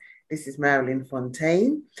This is Marilyn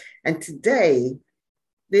Fontaine, and today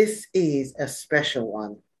this is a special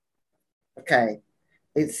one. Okay,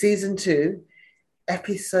 it's season two,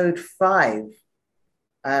 episode five.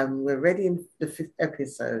 We're already in the fifth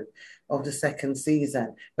episode of the second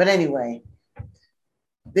season. But anyway,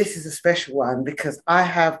 this is a special one because I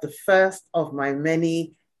have the first of my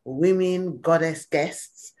many women goddess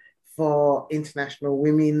guests for International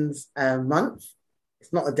Women's Month.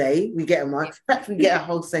 It's not a day, we get a month. In fact, we get a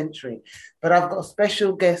whole century. But I've got a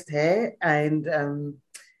special guest here, and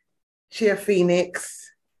Chia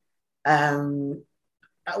Phoenix.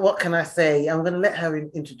 What can I say? I'm going to let her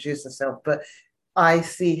introduce herself, but I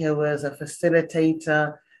see her as a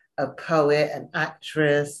facilitator, a poet, an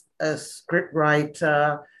actress, a script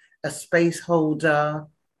writer, a space holder,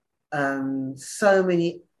 so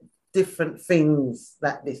many different things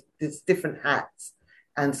that this different hats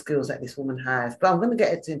and skills that this woman has. But I'm going to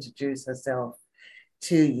get her to introduce herself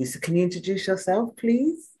to you. So can you introduce yourself,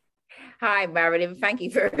 please? Hi, Marilyn. Thank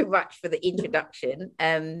you very much for the introduction.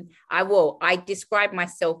 I will. I describe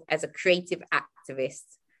myself as a creative activist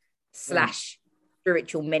slash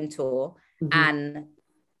spiritual mentor. Mm-hmm. And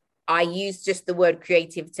I use just the word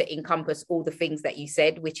creative to encompass all the things that you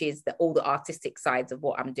said, which is all the artistic sides of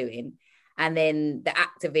what I'm doing. And then the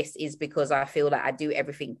activist is because I feel like I do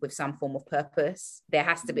everything with some form of purpose. There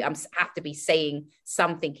has to be, I have to be saying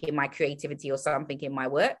something in my creativity or something in my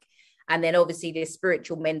work. And then obviously the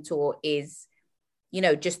spiritual mentor is,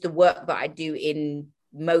 just the work that I do in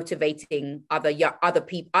motivating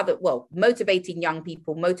motivating young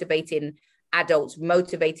people, motivating adults,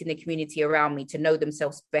 motivating the community around me to know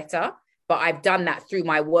themselves better. But I've done that through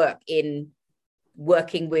my work in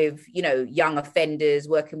working with, young offenders,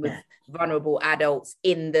 working with vulnerable adults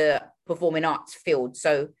in the performing arts field.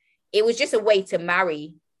 So it was just a way to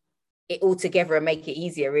marry it all together and make it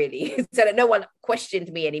easier, really, so that no one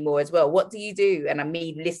questioned me anymore as well. What do you do? And I'm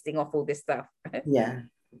me listing off all this stuff. Yeah.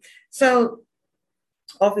 So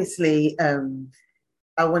obviously,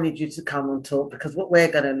 I wanted you to come and talk because what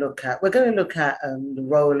we're going to look at the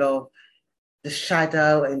role of the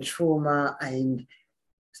shadow and trauma, and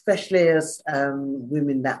especially as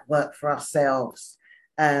women that work for ourselves.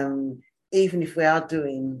 Even if we are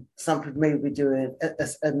doing something, maybe we're doing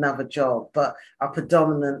another job, but our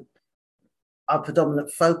predominant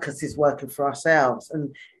focus is working for ourselves.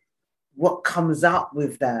 And what comes up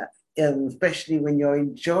with that, especially when you're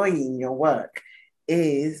enjoying your work,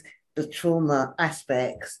 is the trauma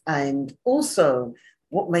aspects, and also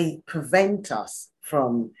what may prevent us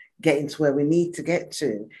from getting to where we need to get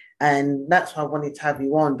to. And that's why I wanted to have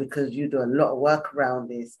you on, because you do a lot of work around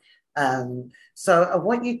this. So I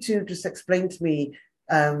want you to just explain to me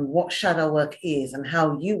what shadow work is and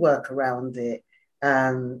how you work around it.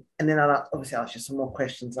 And then I'll obviously ask you some more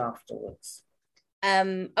questions afterwards.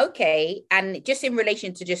 Okay. And just in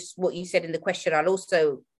relation to just what you said in the question, I'll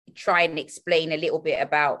also try and explain a little bit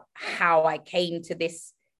about how I came to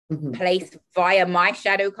this place via my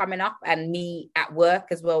shadow coming up and me at work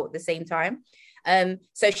as well at the same time.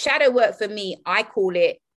 So shadow work for me, I call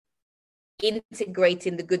it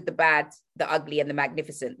integrating the good, the bad, the ugly, and the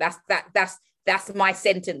magnificent. That's my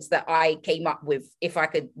sentence that I came up with, if I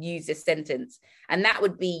could use this sentence. And that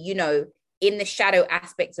would be, in the shadow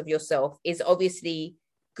aspects of yourself is obviously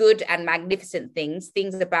good and magnificent things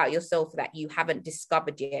about yourself that you haven't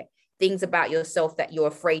discovered yet, things about yourself that you're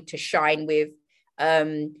afraid to shine with,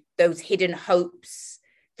 those hidden hopes,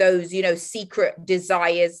 those, secret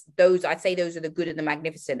desires, I'd say those are the good and the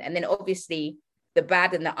magnificent. And then obviously the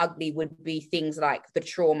bad and the ugly would be things like the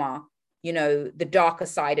trauma, the darker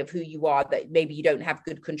side of who you are that maybe you don't have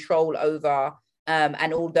good control over,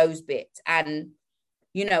 and all those bits. And,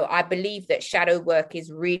 I believe that shadow work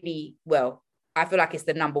is really, I feel like it's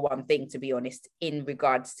the number one thing, to be honest, in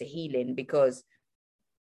regards to healing, because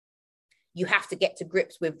you have to get to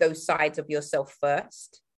grips with those sides of yourself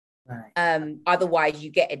first. Right. Otherwise you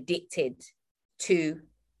get addicted to,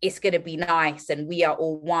 it's going to be nice and we are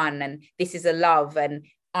all one and this is a love and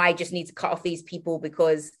I just need to cut off these people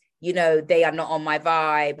because, they are not on my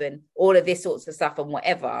vibe and all of this sorts of stuff and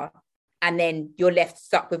whatever. And then you're left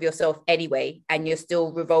stuck with yourself anyway, and you're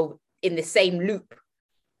still revolved in the same loop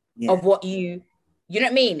of what you know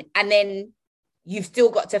what I mean? And then you've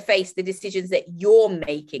still got to face the decisions that you're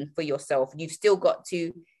making for yourself. You've still got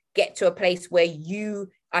to get to a place where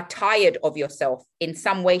you are tired of yourself in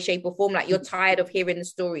some way, shape or form. Like you're tired of hearing the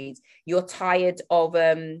stories. You're tired of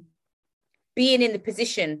being in the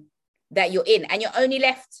position that you're in, and you're only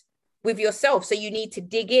left with yourself. So you need to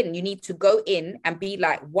dig in. You need to go in and be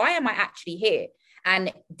like, why am I actually here?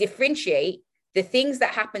 And differentiate the things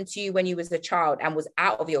that happened to you when you was a child and was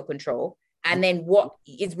out of your control And then what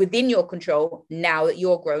is within your control now that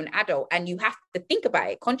you're a grown adult, and you have to think about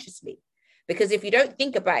it consciously, because if you don't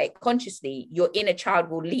think about it consciously, your inner child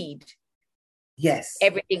will lead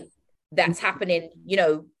everything that's happening,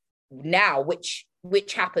 now, which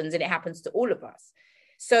happens, and it happens to all of us.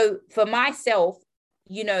 So for myself,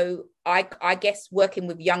 I guess working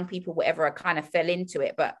with young people, whatever, I kind of fell into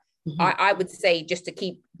it. But I would say, just to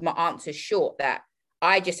keep my answers short, that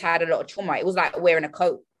I just had a lot of trauma. It was like wearing a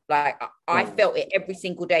coat. Like I felt it every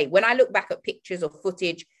single day. When I look back at pictures or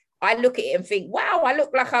footage, I look at it and think, wow, I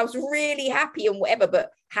look like I was really happy and whatever.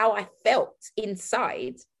 But how I felt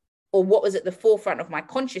inside, or what was at the forefront of my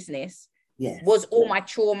consciousness, was all my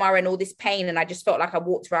trauma and all this pain. And I just felt like I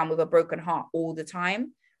walked around with a broken heart all the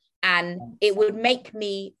time. And it would make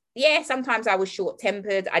me, sometimes I was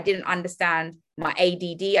short-tempered. I didn't understand my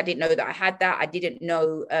ADD. I didn't know that I had that. I didn't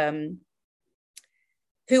know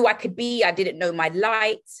who I could be. I didn't know my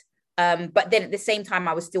light. But then at the same time,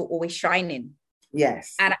 I was still always shining.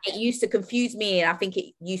 Yes. And it used to confuse me. And I think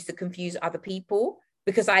it used to confuse other people,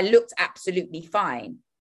 because I looked absolutely fine,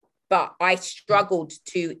 but I struggled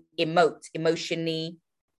to emote emotionally.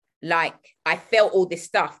 Like I felt all this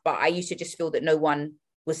stuff, but I used to just feel that no one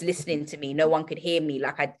was listening to me. No one could hear me.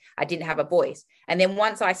 Like I didn't have a voice. And then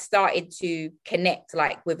once I started to connect,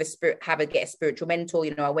 like with a spirit, get a spiritual mentor,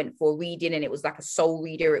 I went for a reading, and it was like a soul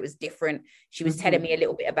reader. It was different. She was telling me a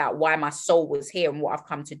little bit about why my soul was here and what I've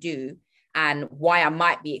come to do, and why I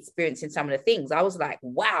might be experiencing some of the things. I was like,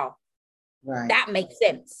 wow, that makes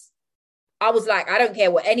sense. I was like, I don't care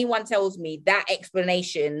what anyone tells me, that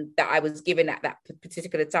explanation that I was given at that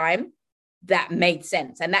particular time, that made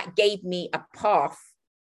sense. And that gave me a path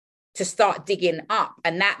to start digging up.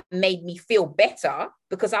 And that made me feel better,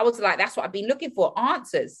 because I was like, that's what I've been looking for,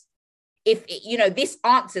 answers. If this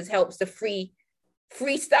answers helps to free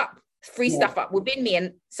stuff up within me.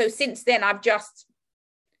 And so since then, I've just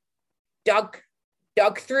dug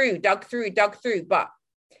through, but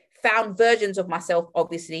found versions of myself,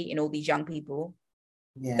 obviously, in all these young people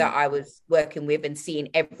that I was working with, and seeing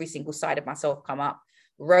every single side of myself come up.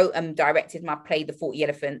 Wrote and directed my play, The 40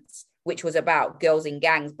 Elephants, which was about girls in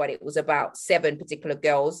gangs, but it was about 7 particular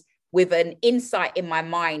girls, with an insight in my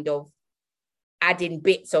mind of adding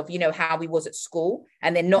bits of, how we was at school.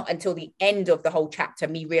 And then not until the end of the whole chapter,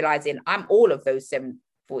 me realizing I'm all of those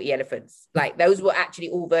 40 elephants. Like those were actually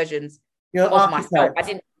all versions of myself.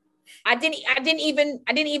 I didn't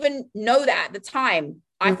even know that at the time.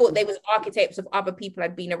 I thought they was archetypes of other people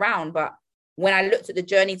I'd been around. But when I looked at the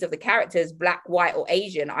journeys of the characters, Black, white, or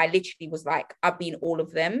Asian, I literally was like, I've been all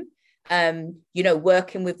of them.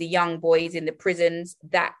 Working with the young boys in the prisons,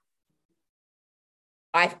 that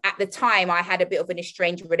at the time I had a bit of an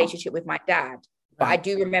estranged relationship with my dad. But I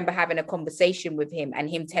do remember having a conversation with him, and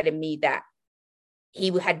him telling me that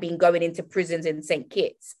he had been going into prisons in St.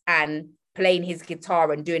 Kitts and playing his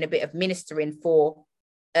guitar and doing a bit of ministering for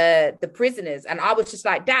the prisoners. And I was just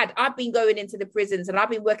like, Dad, I've been going into the prisons and I've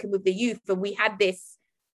been working with the youth, and we had this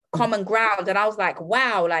common ground. And I was like,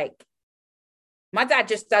 wow, like my dad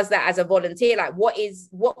just does that as a volunteer. Like,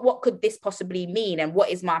 what could this possibly mean? And what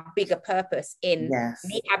is my bigger purpose in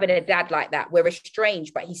me having a dad like that? We're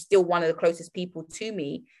estranged, but he's still one of the closest people to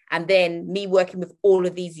me. And then me working with all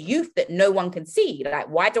of these youth that no one can see. Like,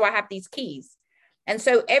 why do I have these keys? And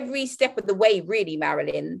so every step of the way, really,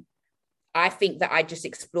 Marilyn, I think that I just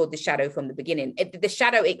explored the shadow from the beginning. The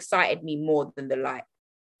shadow excited me more than the light.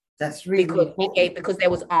 That's really important. Because there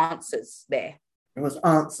was answers there. There was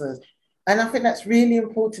answers. And I think that's really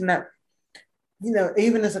important that,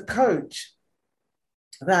 even as a coach,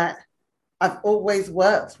 that I've always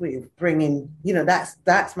worked with bringing,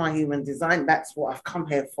 that's my human design. That's what I've come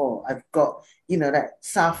here for. I've got, that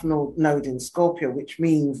South Node in Scorpio, which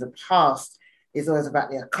means the past is always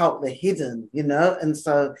about the occult, the hidden, and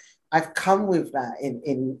so I've come with that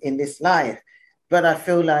in this life. But I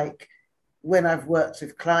feel like when I've worked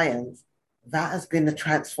with clients, that has been the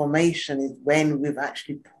transformation, is when we've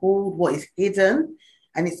actually pulled what is hidden.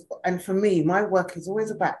 And for me, my work is always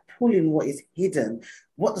about pulling what is hidden,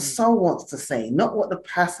 what the soul wants to say, not what the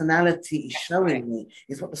personality is showing me,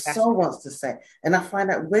 is what the soul wants to say. And I find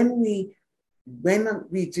that when we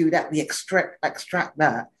do that, we extract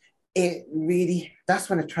that, that's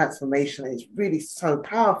when the transformation is really so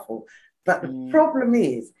powerful. But the problem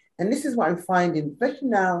is, and this is what I'm finding, especially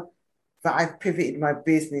now that I've pivoted my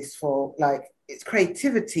business for, like, it's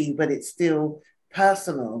creativity, but it's still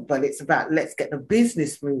personal, but it's about, let's get the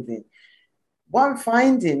business moving. What I'm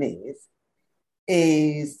finding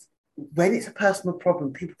is when it's a personal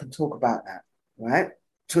problem, people can talk about that, right?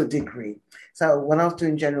 To a degree. So when I was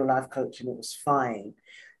doing general life coaching, it was fine.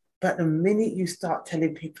 But the minute you start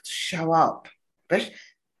telling people to show up,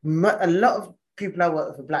 a lot of people I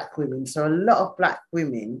work with are Black women. So a lot of Black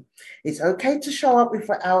women, it's okay to show up if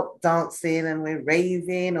we're out dancing and we're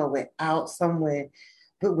raving or we're out somewhere.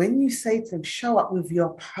 But when you say to them, show up with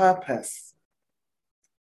your purpose,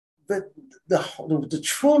 the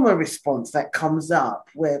trauma response that comes up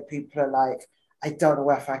where people are like, I don't know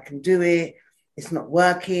if I can do it. It's not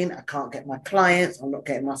working. I can't get my clients. I'm not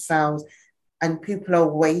getting my sales. And people are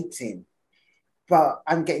waiting. But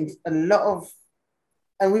I'm getting a lot of,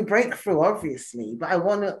 and we break through, obviously, but I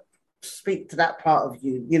want to speak to that part of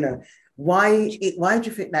you, why do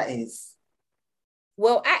you think that is?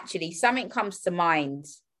 Well, actually, something comes to mind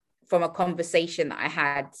from a conversation that I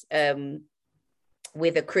had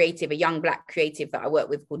with a young Black creative that I work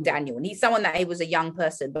with called Daniel. And he's someone that he was a young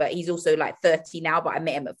person, but he's also like 30 now, but I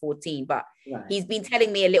met him at 14. But right. He's been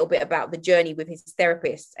telling me a little bit about the journey with his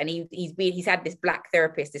therapist. And he's had this Black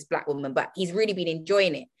therapist, this Black woman, but he's really been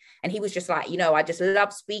enjoying it. And he was just like, I just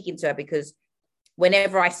love speaking to her because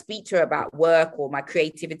whenever I speak to her about work or my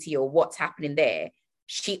creativity or what's happening there,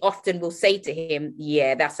 she often will say to him,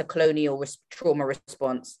 yeah, that's a colonial trauma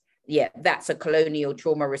response. Yeah, that's a colonial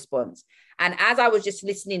trauma response. And as I was just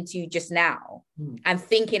listening to you just now and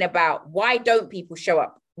thinking about why don't people show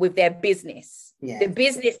up with their business, the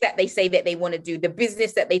business that they say that they want to do, the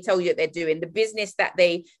business that they tell you that they're doing, the business that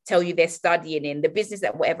they tell you they're studying in, the business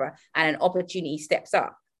that whatever, and an opportunity steps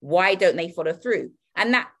up. Why don't they follow through?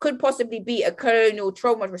 And that could possibly be a colonial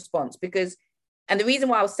trauma response and the reason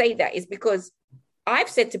why I'll say that is because I've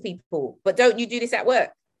said to people, but don't you do this at work?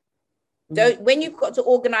 When you've got to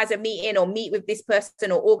organize a meeting or meet with this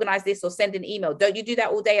person or organize this or send an email, don't you do that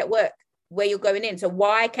all day at work where you're going in? So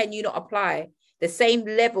why can you not apply the same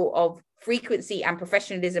level of frequency and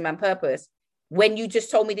professionalism and purpose when you just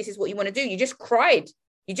told me this is what you want to do? You just cried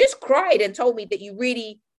and told me that you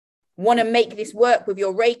really want to make this work with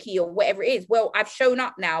your Reiki or whatever it is. Well, I've shown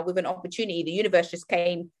up now with an opportunity. The universe just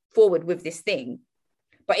came forward with this thing,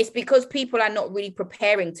 but it's because people are not really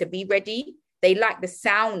preparing to be ready. They like the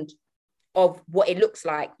sound of what it looks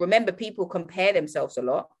like. Remember, people compare themselves a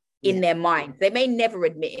lot in their minds. They may never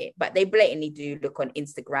admit it, but they blatantly do look on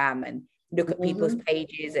Instagram and look at people's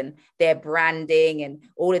pages and their branding and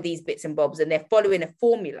all of these bits and bobs, and they're following a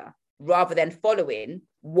formula rather than following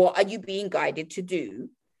what are you being guided to do.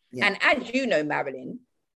 And as you know, Marilyn,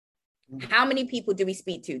 how many people do we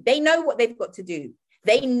speak to? They know what they've got to do.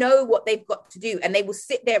 They know what they've got to do, and they will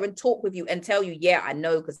sit there and talk with you and tell you, yeah, I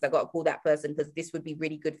know, because I got to call that person because this would be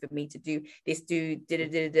really good for me to do this, and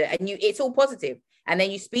it's all positive. And then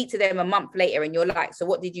you speak to them a month later and you're like, so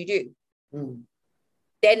what did you do?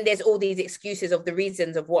 Then there's all these excuses of the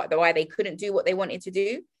reasons of why they couldn't do what they wanted to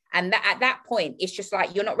do. And that at that point, it's just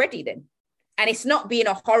like, you're not ready then. And it's not being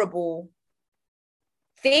a horrible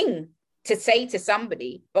thing to say to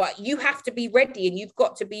somebody, but you have to be ready, and you've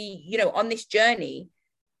got to be, on this journey,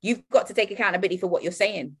 you've got to take accountability for what you're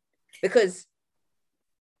saying, because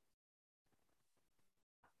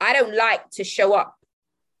I don't like to show up.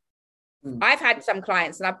 I've had some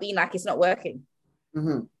clients and I've been like, it's not working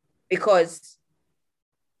because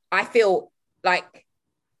I feel like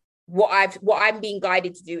what I'm being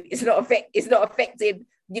guided to do is not affecting,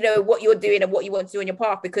 what you're doing and what you want to do on your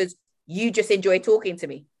path, because you just enjoy talking to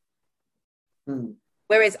me.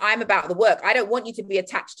 Whereas I'm about the work. I don't want you to be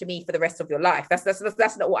attached to me for the rest of your life.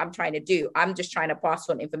 That's not what I'm trying to do. I'm just trying to pass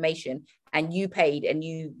on information, and you paid, and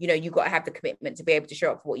you got to have the commitment to be able to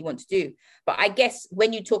show up for what you want to do. But I guess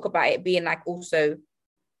when you talk about it being like also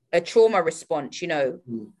a trauma response,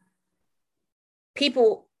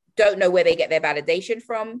 people don't know where they get their validation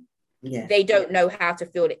from. They don't know how to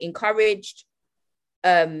feel encouraged.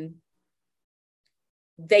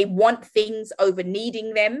 They want things over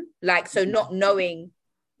needing them, not knowing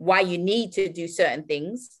why you need to do certain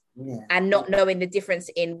things, and not knowing the difference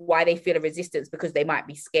in why they feel a resistance, because they might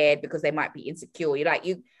be scared, because they might be insecure.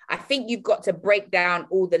 I think you've got to break down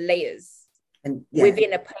all the layers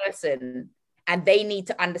within a person, and they need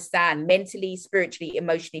to understand mentally, spiritually,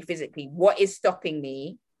 emotionally, physically, what is stopping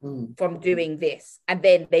me from doing this, and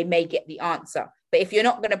then they may get the answer. But if you're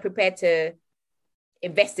not going to prepare to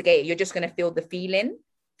investigate, you're just going to feel the feeling,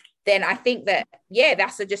 then I think that,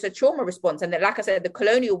 that's just a trauma response. And that, like I said, the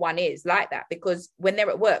colonial one is like that, because when they're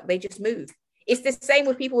at work, they just move. It's the same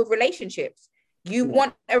with people with relationships. You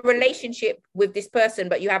want a relationship with this person,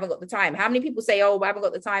 but you haven't got the time. How many people say, oh, I haven't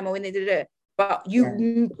got the time, or but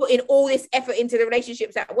you put in all this effort into the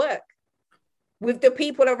relationships at work with the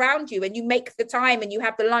people around you, and you make the time, and you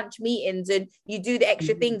have the lunch meetings, and you do the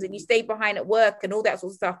extra things, and you stay behind at work and all that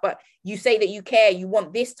sort of stuff. But you say that you care, you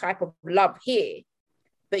want this type of love here,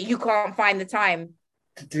 but you can't find the time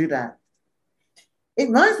to do that. It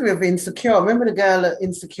reminds me of Insecure. Remember the girl at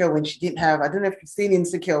Insecure when she didn't have, I don't know if you've seen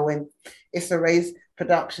Insecure, when Issa Rae's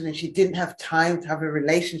production and she didn't have time to have a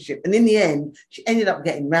relationship. And in the end, she ended up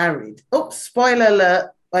getting married. Oops, spoiler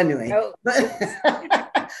alert. Anyway. Oh.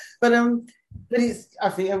 But it's, I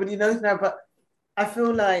think everybody knows now, but I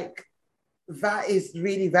feel like that is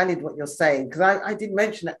really valid what you're saying. Because I did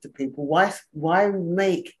mention that to people. Why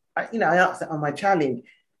make, you know, I asked that on my challenge.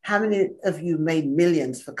 How many of you made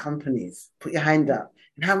millions for companies? Put your hand up.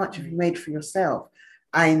 And how much have you made for yourself?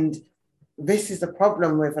 And this is the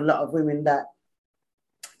problem with a lot of women, that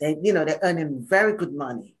they're earning very good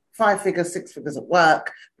money, 5 figures, 6 figures at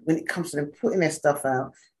work. When it comes to them putting their stuff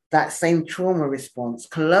out, that same trauma response,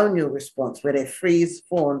 colonial response, where they freeze,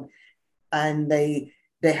 fawn, and they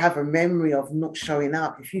have a memory of not showing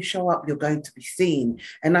up. If you show up, you're going to be seen.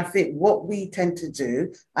 And I think what we tend to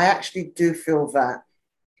do, I actually do feel that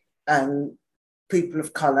people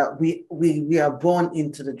of color, we are born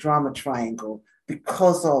into the drama triangle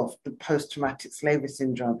because of the post-traumatic slavery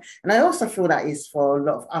syndrome. And I also feel that is for a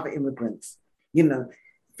lot of other immigrants,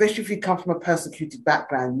 especially if you come from a persecuted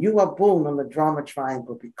background. You are born on the drama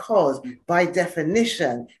triangle because by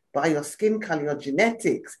definition, by your skin color, your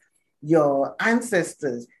genetics, your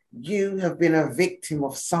ancestors, you have been a victim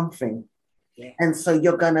of something. Yeah. And so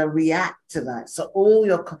you're going to react to that. So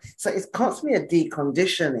it's constantly a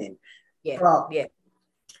deconditioning. Yeah. But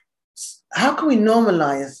how can we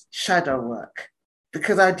normalize shadow work?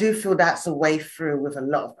 Because I do feel that's a way through with a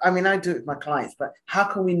lot of, I do it with my clients, but how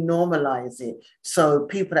can we normalize it? So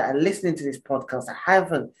people that are listening to this podcast that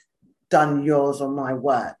haven't done yours or my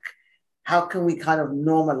work, how can we kind of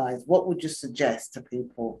normalize? What would you suggest to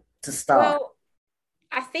people to start? Well,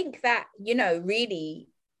 I think that, really,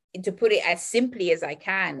 to put it as simply as I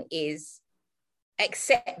can, is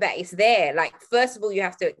accept that it's there. Like, first of all, you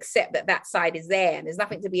have to accept that side is there, and there's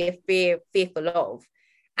nothing to be fearful of.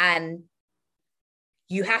 And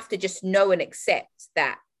you have to just know and accept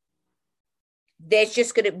that there's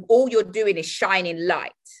just all you're doing is shining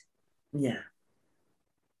light. Yeah.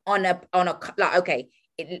 On a like, okay,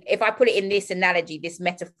 if I put it in this analogy, this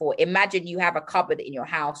metaphor, imagine you have a cupboard in your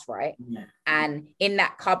house, right? Yeah. And in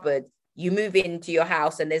that cupboard, you move into your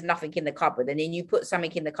house and there's nothing in the cupboard, and then you put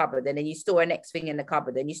something in the cupboard, and then you store a next thing in the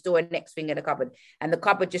cupboard, and you store a next thing in the cupboard, and the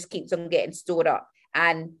cupboard just keeps on getting stored up,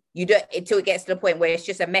 and you don't, until it gets to the point where it's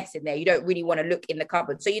just a mess in there. You don't really want to look in the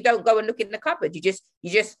cupboard, so you don't go and look in the cupboard. You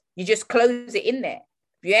just close it in there,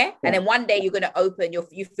 yeah. And then one day you're going to open,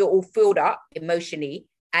 you feel all filled up emotionally,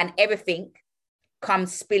 and everything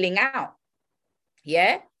comes spilling out.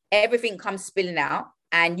 Yeah, everything comes spilling out.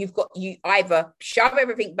 And you either shove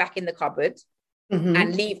everything back in the cupboard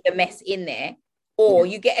and leave the mess in there, or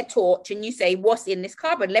you get a torch and you say, what's in this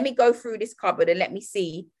cupboard? Let me go through this cupboard and let me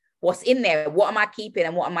see what's in there. What am I keeping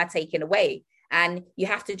and what am I taking away? And you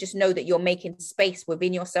have to just know that you're making space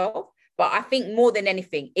within yourself. But I think more than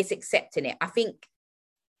anything, it's accepting it. I think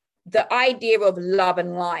the idea of love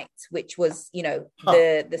and light, which was,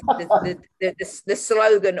 the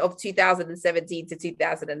slogan of 2017 to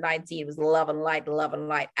 2019 was love and light,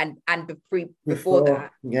 and before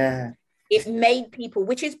that, it made people,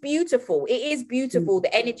 which is beautiful. It is beautiful.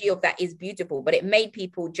 The energy of that is beautiful, but it made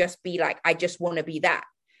people just be like, I just want to be that,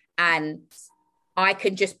 and I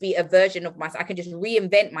can just be a version of myself. I can just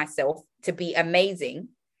reinvent myself to be amazing.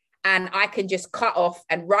 And I can just cut off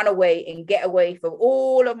and run away and get away from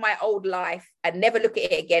all of my old life and never look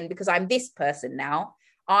at it again, because I'm this person now.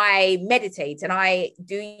 I meditate and I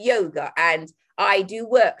do yoga and I do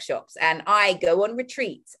workshops and I go on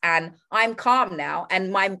retreats and I'm calm now.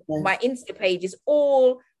 And my Insta page is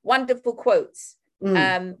all wonderful quotes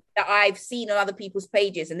that I've seen on other people's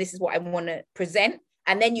pages. And this is what I want to present.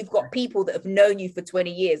 And then you've got people that have known you for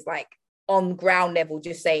 20 years, like, on ground level,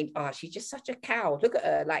 just saying, oh, she's just such a cow. Look at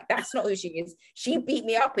her. Like, that's not who she is. She beat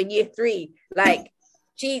me up in year 3. Like,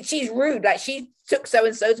 she's rude. Like, she took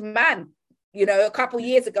so-and-so's man, a couple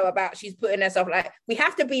years ago, about she's putting herself, like, we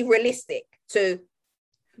have to be realistic to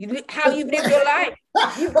how you've lived your life.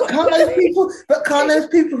 But can't those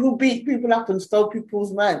people who beat people up and stole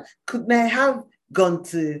people's man, couldn't they have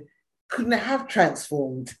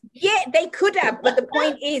transformed? Yeah, they could have. But the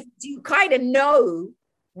point is, do you kind of know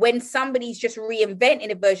when somebody's just reinventing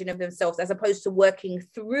a version of themselves as opposed to working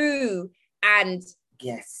through? And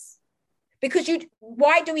yes, because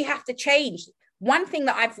why do we have to change? One thing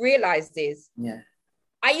that I've realized is,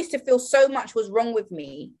 I used to feel so much was wrong with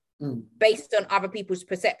me based on other people's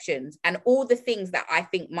perceptions and all the things that I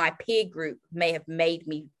think my peer group may have made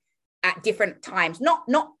me at different times, not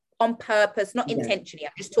on purpose, not intentionally.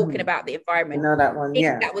 I'm just talking about the environment. I know that one.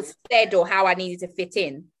 That was said or how I needed to fit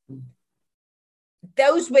in.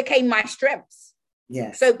 those became my strengths.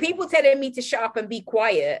 Yeah. So people telling me to shut up and be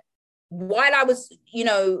quiet while I was,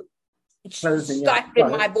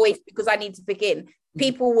 stifling my voice because I need to begin.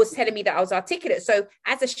 People was telling me that I was articulate. So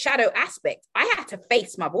as a shadow aspect, I had to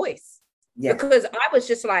face my voice because I was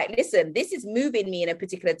just like, listen, this is moving me in a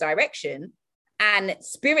particular direction. And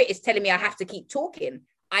spirit is telling me I have to keep talking.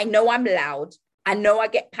 I know I'm loud. I know I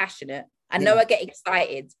get passionate. I know I get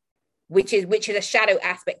excited, which is a shadow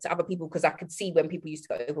aspect to other people because I could see when people used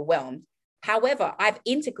to get overwhelmed. However, I've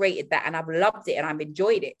integrated that and I've loved it and I've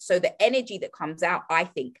enjoyed it. So the energy that comes out, I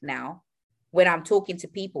think now, when I'm talking to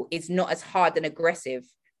people, is not as hard and aggressive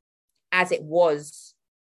as it was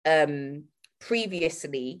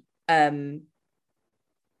previously,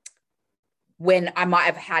 when I might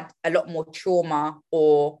have had a lot more trauma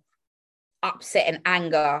or upset and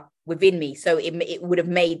anger within me. So it would have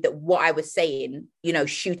made that what I was saying,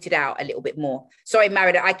 shoot it out a little bit more. Sorry,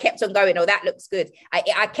 Marida, I kept on going. Oh, that looks good.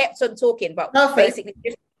 I kept on talking, but basically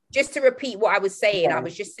just to repeat what I was saying, I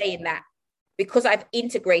was just saying that because I've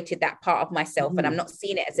integrated that part of myself and I'm not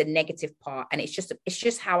seeing it as a negative part. And it's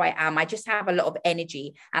just how I am. I just have a lot of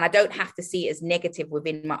energy and I don't have to see it as negative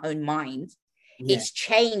within my own mind. Yeah. It's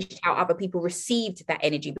changed how other people received that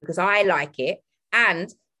energy because I like it.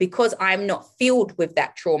 And because I'm not filled with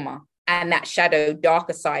that trauma and that shadow,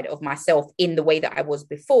 darker side of myself in the way that I was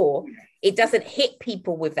before, it doesn't hit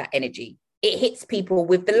people with that energy. It hits people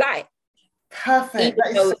with the light. Perfect.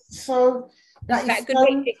 That is so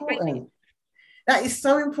important. That is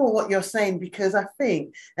so important what you're saying, because I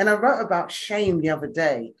think, and I wrote about shame the other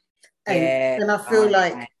day, and I feel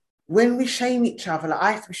like when we shame each other, like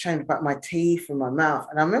I have to be shamed about my teeth and my mouth.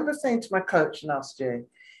 And I remember saying to my coach last year,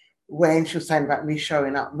 when she was saying about me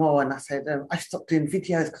showing up more, and I said, I stopped doing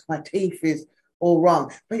videos because my teeth is all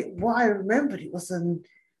wrong. But what I remembered, it was an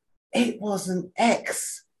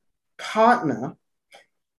ex-partner,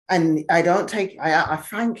 and I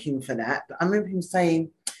thank him for that. But I remember him saying,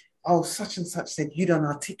 oh, such and such said, you don't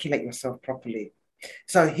articulate yourself properly.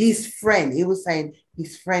 So his friend, he was saying,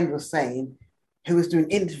 who was doing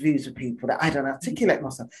interviews with people, that I don't articulate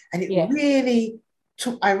myself. And it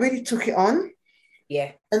I really took it on.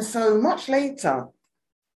 Yeah. And so much later,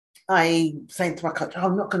 I saying to my coach,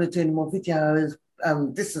 I'm not going to do any more videos.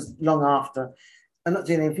 This is long after. I'm not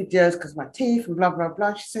doing any videos because my teeth and blah, blah,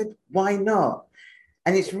 blah. She said, why not?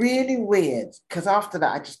 And it's really weird because after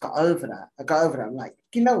that, I just got over that. I'm like,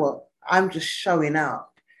 you know what? I'm just showing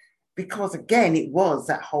up. Because again, it was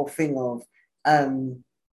that whole thing of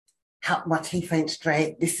how my teeth ain't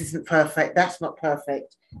straight. This isn't perfect. That's not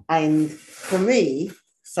perfect. And for me,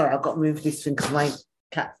 sorry, I've got to move this thing because my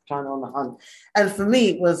cat's trying on the hunt. And for me,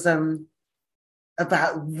 it was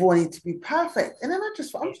about wanting to be perfect. And then I'm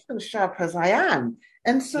just going to show up as I am.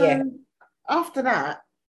 And so after that,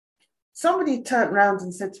 somebody turned around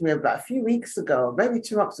and said to me about a few weeks ago, maybe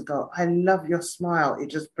 2 months ago, I love your smile. It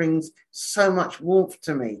just brings so much warmth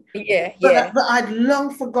to me. But I'd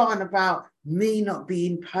long forgotten about me not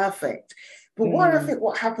being perfect. But what I think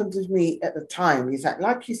what happened with me at the time is that,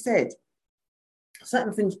 like you said,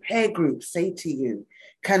 certain things peer groups say to you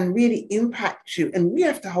can really impact you. And we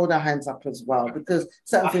have to hold our hands up as well, because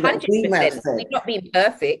certain things that we may have said. We're not being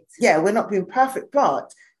perfect. Yeah, we're not being perfect,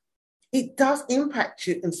 but it does impact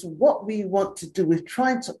you. And so what we want to do is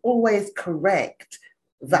trying to always correct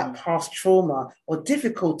that past trauma or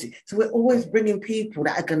difficulty. So we're always bringing people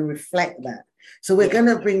that are going to reflect that. So we're going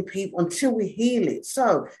to bring people until we heal it.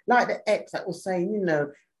 So like the ex that was saying,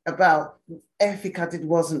 about everything I did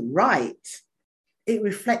wasn't right. It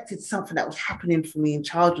reflected something that was happening for me in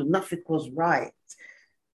childhood. Nothing was right.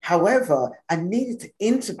 However, I needed to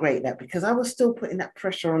integrate that because I was still putting that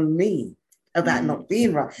pressure on me about not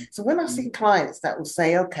being right. So when I see clients that will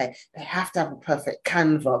say, okay, they have to have a perfect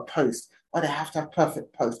Canva post or they have to have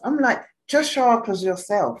perfect post, I'm like, just show up as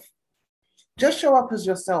yourself. Just show up as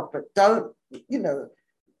yourself, but don't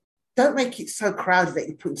make it so crowded that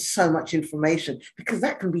you put so much information, because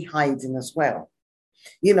that can be hiding as well.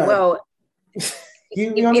 Well,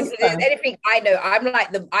 you if there's anything I know,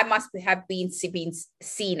 I must have been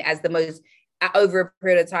seen as the most, over a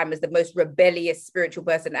period of time, as the most rebellious spiritual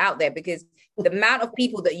person out there, because the amount of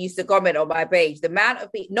people that used to comment on my page, the amount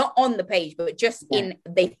of people, not on the page, but just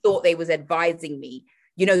they thought they was advising me,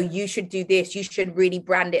 you should do this, you should really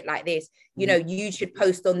brand it like this, you should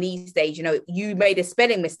post on these days, you made a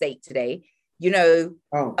spelling mistake today, you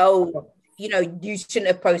shouldn't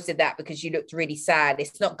have posted that because you looked really sad.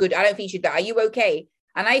 It's not good. I don't think you should. Are you okay?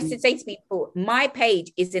 And I used to say to people, my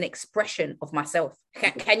page is an expression of myself.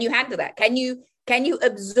 Can you handle that? Can you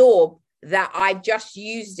absorb that I've just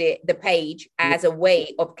used the page as a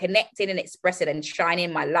way of connecting and expressing and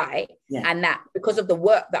shining my light. Yeah. And that because of the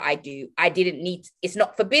work that I do, I didn't need, it's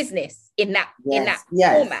not for business in that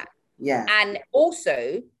format. Yeah. And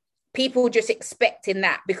also people just expecting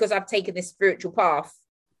that because I've taken this spiritual path.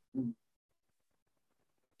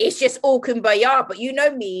 It's just all kumbaya, but you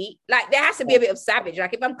know me, like there has to be a bit of savage.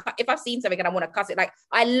 Like if I've seen something and I want to cuss it, like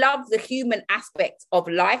I love the human aspect of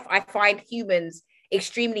life. I find humans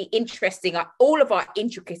extremely interesting. All of our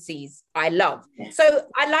intricacies I love. So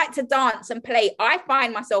I like to dance and play. I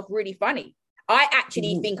find myself really funny. I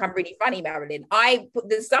actually think I'm really funny, Marilyn.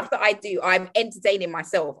 The stuff that I do, I'm entertaining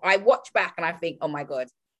myself. I watch back and I think, oh my God,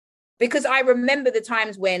 because I remember the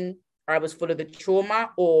times when I was full of the trauma,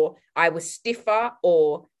 or I was stiffer,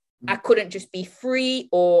 or I couldn't just be free,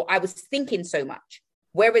 or I was thinking so much.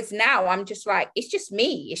 Whereas now I'm just like, it's just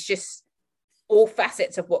me. It's just all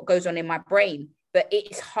facets of what goes on in my brain. But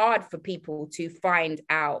it's hard for people to find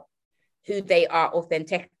out who they are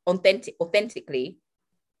authentically,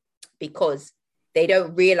 because they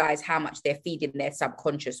don't realize how much they're feeding their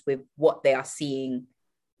subconscious with what they are seeing.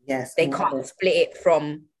 Yes. They can't split it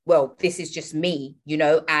from, well, this is just me,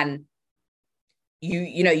 and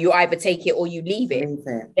you either take it or you leave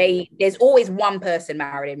it. There's always one person,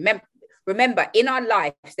 Marilyn. Remember, in our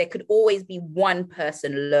lives, there could always be one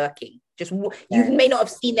person lurking. You may not have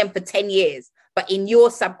seen them for 10 years, but in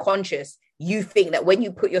your subconscious, you think that when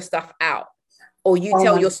you put your stuff out, or you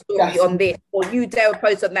tell your story on this, or you tell a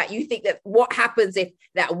post on that, you think that what happens if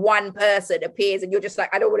that one person appears and you're just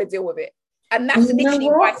like, I don't want to deal with it. And that's literally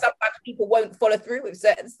why sometimes people won't follow through with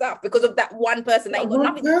certain stuff, because of that one person that ain't got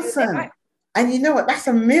nothing to do with their life. And you know what? That's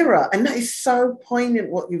a mirror. And that is so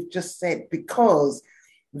poignant what you've just said, because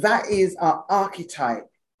that is our archetype.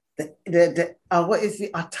 What is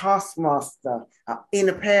it? Our taskmaster, our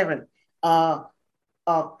inner parent, our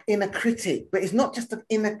inner critic. But it's not just the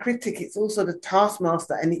inner critic, it's also the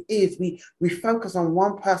taskmaster. And it is, we focus on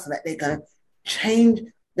one person that they're going to change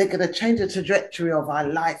the trajectory of our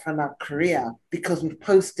life and our career because we've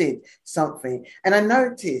posted something. And I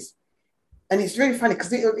noticed, and it's really funny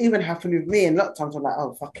because it even happened with me, and a lot of times I'm like,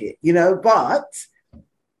 oh, fuck it, but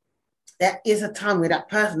there is a time with that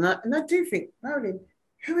person. And I do think, Marilyn,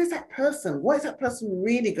 who is that person? What is that person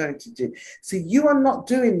really going to do? So you are not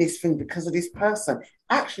doing this thing because of this person.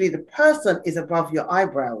 Actually, the person is above your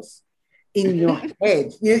eyebrows in your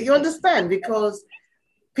head. You understand? Because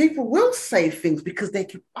people will say things because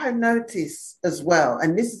I notice as well.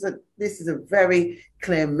 And this is a very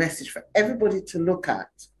clear message for everybody to look at.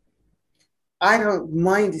 I don't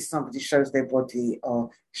mind if somebody shows their body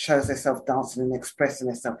or shows themselves dancing and expressing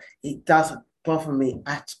themselves. It doesn't bother me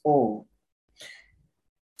at all.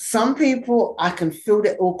 Some people, I can feel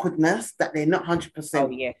the awkwardness, that they're not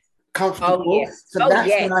 100% comfortable. So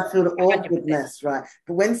that's when I feel the awkwardness, 100%. Right?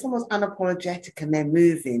 But when someone's unapologetic and they're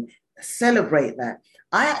moving, celebrate that.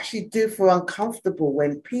 I actually do feel uncomfortable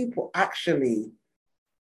when people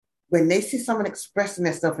when they see someone expressing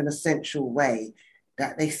themselves in a sensual way,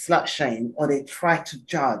 that they slut shame or they try to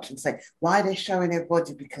judge and say, why are they showing their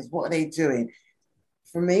body? Because what are they doing?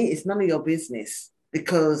 For me, it's none of your business,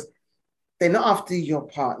 because they're not after your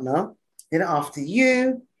partner. They're not after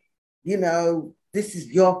you. This is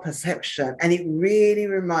your perception. And it really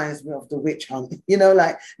reminds me of the witch hunt.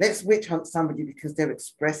 Like, let's witch hunt somebody because they're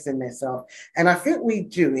expressing themselves. And I think we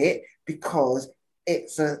do it because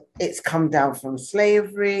it's come down from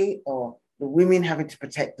slavery, or the women having to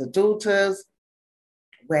protect the daughters,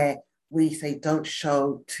 where we say don't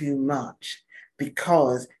show too much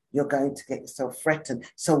because you're going to get yourself threatened.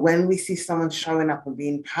 So when we see someone showing up and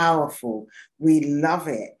being powerful, we love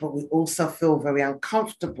it, but we also feel very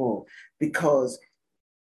uncomfortable because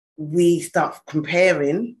we start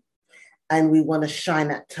comparing and we want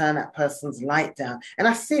to turn that person's light down. And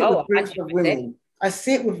I see it with groups of women. I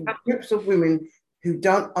see it with groups of women who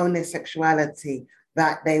don't own their sexuality,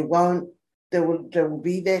 that they will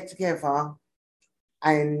be there together.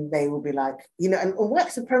 And they will be like, and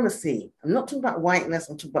white supremacy. I'm not talking about whiteness,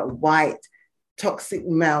 I'm talking about white toxic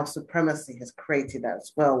male supremacy has created that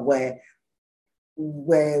as well,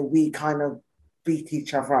 where we kind of beat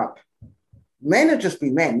each other up. Men will just be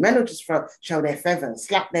men. Men will just show their feathers,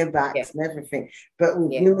 slap their backs and everything. But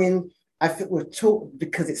with women, I think we're taught,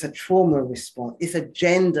 because it's a trauma response. It's a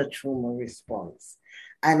gender trauma response.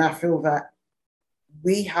 And I feel that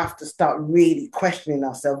we have to start really questioning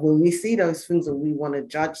ourselves when we see those things and we want to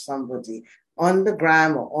judge somebody on the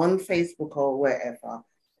gram or on Facebook or wherever.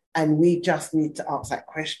 And we just need to ask that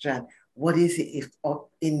question: what is it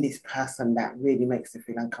in this person that really makes them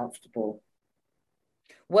feel uncomfortable?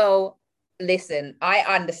 Well, Listen, I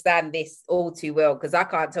understand this all too well, because I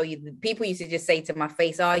can't tell you, people used to just say to my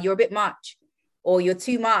face, oh, you're a bit much, or you're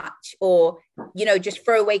too much, or, just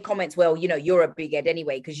throw away comments. Well, you're a big head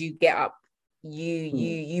anyway, because you get up,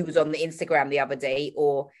 you was on the Instagram the other day,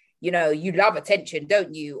 or, you love attention,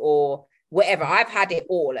 don't you? Or whatever. I've had it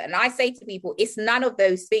all. And I say to people, it's none of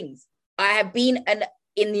those things. I have been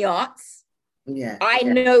in the arts. Yeah. I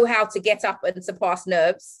know how to get up and surpass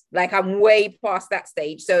nerves. Like, I'm way past that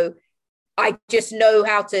stage. So I just know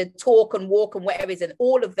how to talk and walk and whatever it is. And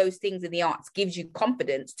all of those things in the arts gives you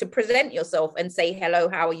confidence to present yourself and say, hello,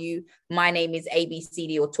 how are you? My name is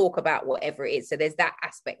ABCD, or talk about whatever it is. So there's that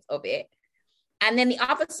aspect of it. And then the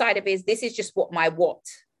other side of it is, this is just what my what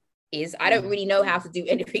is. I don't really know how to do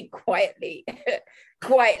anything quietly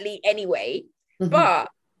anyway. But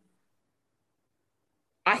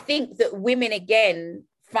I think that women, again,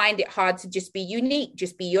 find it hard to just be unique,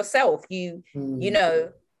 just be yourself. You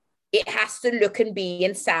know, it has to look and be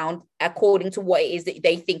and sound according to what it is that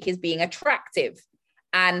they think is being attractive.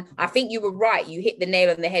 And I think you were right. You hit the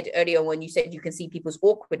nail on the head earlier when you said you can see people's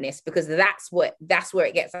awkwardness, because that's where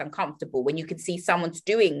it gets uncomfortable, when you can see someone's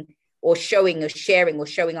doing or showing or sharing or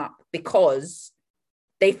showing up because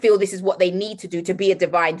they feel this is what they need to do to be a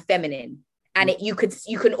divine feminine. And you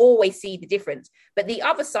can always see the difference. But the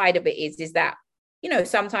other side of it is that,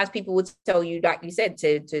 sometimes people would tell you, like you said,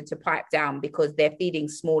 to pipe down because they're feeling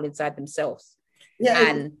small inside themselves. Yeah,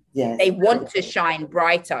 and they want to shine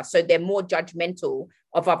brighter. So they're more judgmental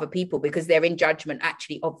of other people because they're in judgment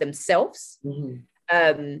actually of themselves.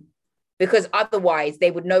 Because otherwise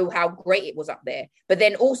they would know how great it was up there. But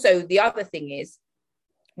then also the other thing is,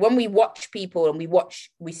 when we watch people and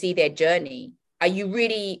we see their journey, are you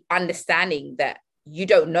really understanding that you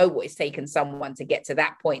don't know what it's taken someone to get to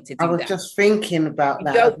that point to do that? I was just thinking about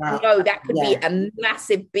that. You don't know, that could be a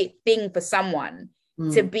massive big thing for someone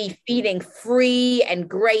to be feeling free and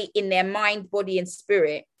great in their mind, body, and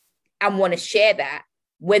spirit, and want to share that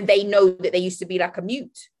when they know that they used to be like a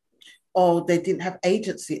mute. Or they didn't have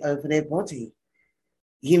agency over their body.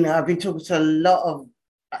 I've been talking to a lot of,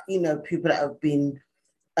 people that have been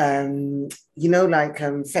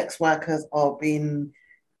sex workers, or been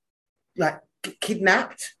like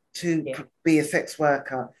kidnapped to be a sex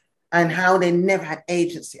worker, and how they never had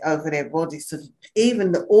agency over their bodies. So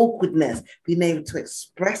even the awkwardness, being able to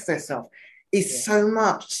express themselves is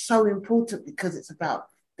so important, because it's about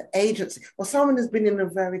the agency. Or someone has been in a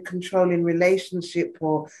very controlling relationship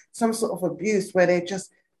or some sort of abuse where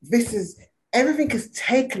everything is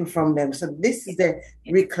taken from them. So this is their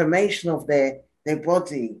reclamation of their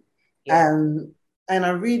body. And I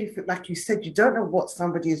really feel, like you said, you don't know what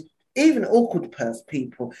somebody is, even awkward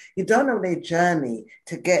people, you don't know their journey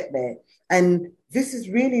to get there. And this is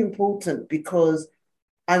really important, because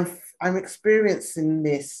I'm experiencing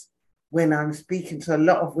this when I'm speaking to a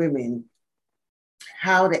lot of women,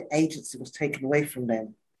 how the agency was taken away from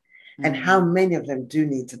them, and how many of them do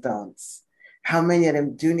need to dance, how many of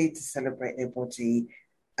them do need to celebrate their body,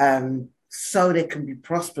 so they can be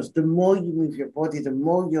prosperous. The more you move your body, the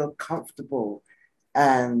more you're comfortable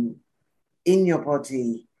in your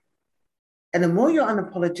body, and the more you're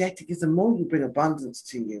unapologetic, is the more you bring abundance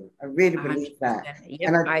to you. I really believe that. Yep,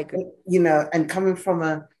 and I agree. And coming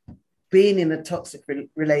from being in a toxic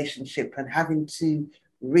relationship and having to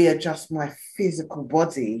readjust my physical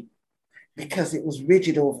body because it was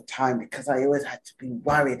rigid all the time, because I always had to be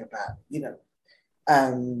worried about,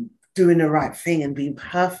 doing the right thing and being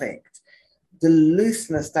perfect. The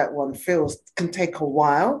looseness that one feels can take a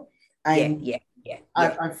while. And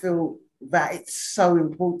I feel that it's so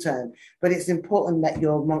important, but it's important that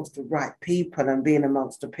you're amongst the right people and being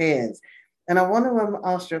amongst the peers. And I want to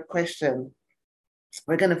ask you a question.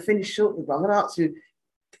 We're going to finish shortly, but I'm going to ask you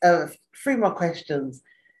 3 more questions.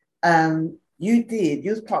 You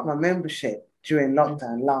was part of my membership during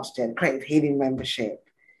lockdown last year, the Creative Healing membership.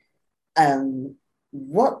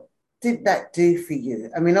 What did that do for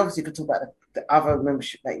you? I mean, obviously you could talk about the other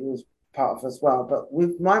membership that you was part of as well, but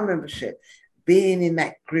with my membership, being in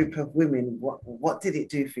that group of women, what did it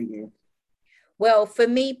do for you? Well, for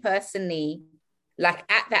me personally, like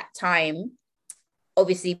at that time,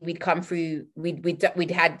 obviously we'd come through, we'd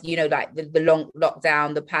had, like the long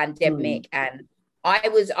lockdown, the pandemic, and I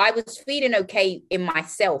was feeling okay in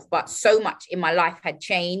myself, but so much in my life had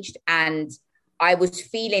changed, and I was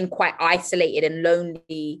feeling quite isolated and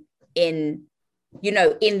lonely in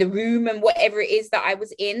the room and whatever it is that I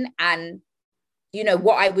was in. And,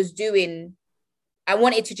 what I was doing, I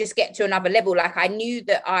wanted to just get to another level. Like I knew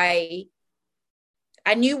that I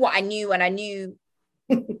knew what I knew, and I knew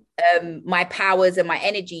my powers and my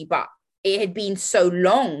energy, but it had been so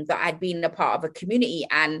long that I'd been a part of a community,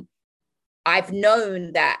 and I've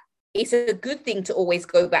known that it's a good thing to always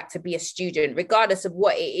go back to be a student, regardless of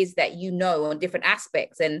what it is that you know on different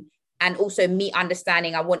aspects. And also me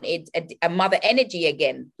understanding I wanted a mother energy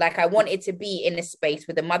again. Like I wanted to be in a space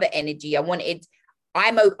with a mother energy.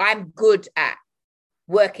 I'm good at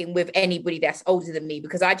working with anybody that's older than me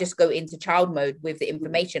because I just go into child mode with the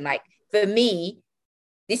information. Like for me,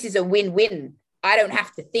 this is a win-win. I don't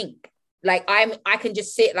have to think. Like I can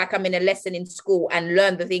just sit like I'm in a lesson in school and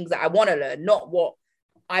learn the things that I want to learn, not what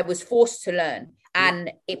I was forced to learn.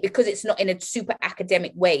 And because it's not in a super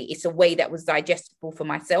academic way, it's a way that was digestible for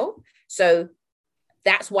myself. So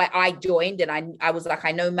that's why I joined. And I was like,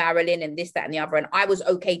 I know Marilyn and this, that, and the other. And I was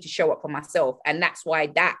okay to show up for myself. And that's why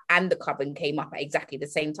that and the coven came up at exactly the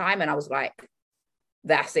same time. And I was like,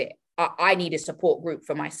 that's it. I need a support group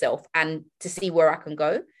for myself and to see where I can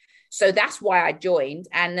go. So that's why I joined.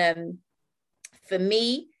 And for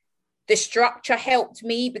me, the structure helped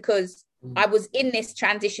me because I was in this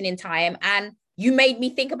transition in time and you made me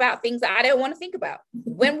think about things that I don't want to think about.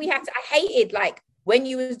 When we had to, I hated like when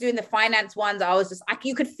you was doing the finance ones, I was just like,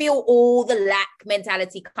 you could feel all the lack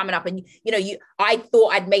mentality coming up. And, I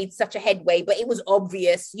thought I'd made such a headway, but it was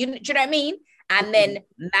obvious. Do you know what I mean? And then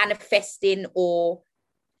manifesting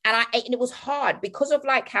and it was hard because of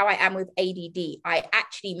like how I am with ADD. I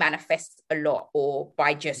actually manifest a lot or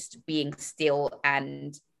by just being still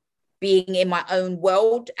and being in my own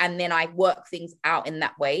world. And then I work things out in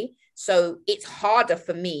that way. So it's harder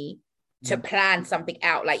for me to plan something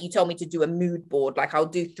out. Like you told me to do a mood board. Like I'll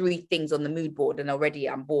do 3 things on the mood board and already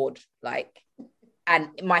I'm bored. Like, and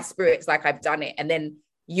my spirit's like, I've done it. And then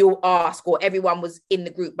you'll ask, or everyone was in the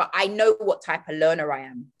group, but I know what type of learner I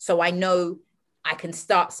am. So I know I can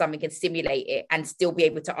start something and stimulate it and still be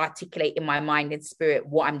able to articulate in my mind and spirit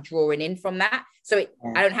what I'm drawing in from that. So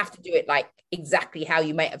I don't have to do it like exactly how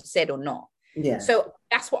you might have said or not. Yeah. So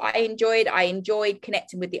that's what I enjoyed. I enjoyed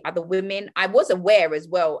connecting with the other women. I was aware as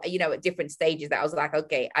well, at different stages that I was like,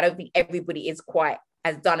 okay, I don't think everybody is quite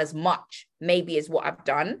has done as much maybe as what I've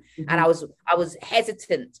done. And I was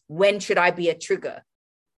hesitant. When should I be a trigger?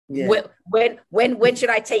 Yeah. When should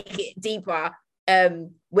I take it deeper?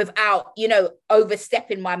 Without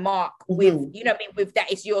overstepping my mark with with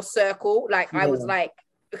that it's your circle. Like I was like,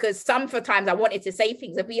 because sometimes I wanted to say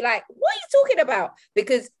things and be like, what are you talking about?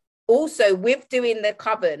 Because also with doing the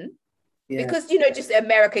coven, because just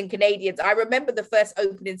American Canadians, I remember the first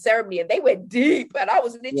opening ceremony and they went deep and I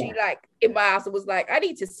was literally like in my house and was like, I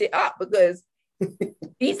need to sit up because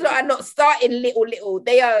these lot are not starting little.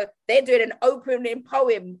 They're doing an opening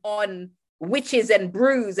poem on witches and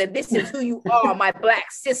brews and this is who you are, my black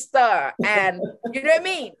sister, and you know what I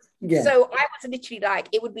mean. So I was literally like,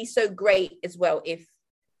 it would be so great as well if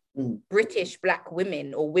British black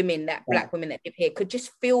women or black women that live here could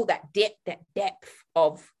just feel that depth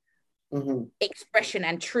of expression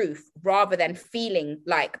and truth, rather than feeling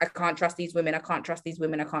like I can't trust these women, I can't trust these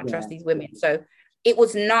women, I can't trust these women. So it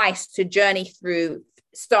was nice to journey through,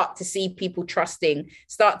 start to see people trusting,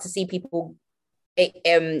 start to see people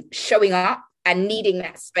showing up and needing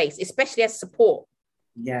that space, especially as support.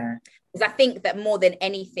 Because I think that more than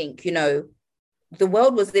anything, the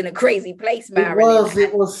world was in a crazy place, Marilyn.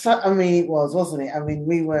 It was, wasn't it? I mean,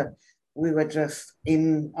 we were just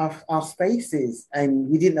in our spaces and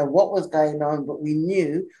we didn't know what was going on, but we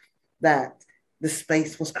knew that the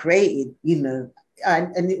space was created,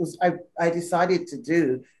 and it was, I decided to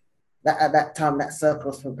do that at that time, that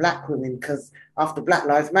circles for black women, because after Black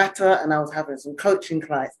Lives Matter, and I was having some coaching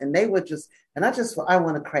clients and they were just, and I just thought, I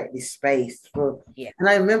want to create this space for, and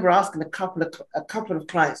I remember asking a couple of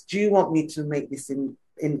clients, do you want me to make this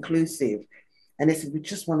inclusive? And they said, we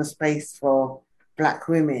just want a space for black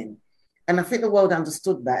women. And I think the world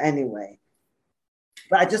understood that anyway.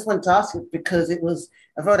 But I just want to ask you, because it was,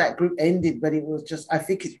 although that group ended, but it was just, I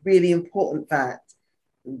think it's really important that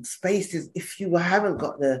spaces, if you haven't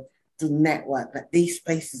got the network, that these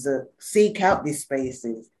spaces seek out these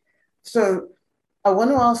spaces. So I want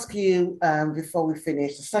to ask you before we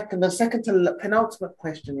finish, the second to the penultimate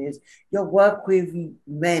question is your work with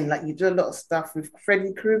men. Like you do a lot of stuff with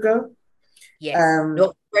Freddy Krueger.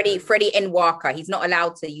 Not Freddie N. Walker. He's not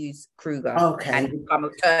allowed to use Krueger. Okay. And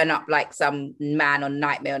turn up like some man on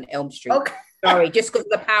Nightmare on Elm Street. Okay. Sorry, just because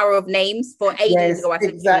of the power of names. For ages ago, I said,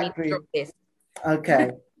 exactly. You need to drop this.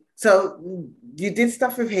 Okay. So you did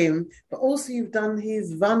stuff with him, but also you've done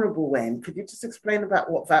his Vulnerable When. Could you just explain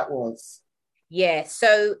about what that was? Yeah,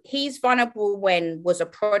 so his Vulnerable When was a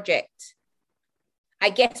project.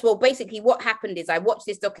 I guess, well, basically what happened is I watched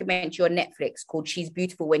this documentary on Netflix called She's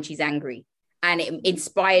Beautiful When She's Angry. And it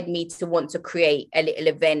inspired me to want to create a little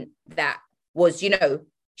event that was,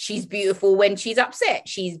 she's beautiful when she's upset.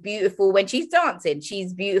 She's beautiful when she's dancing.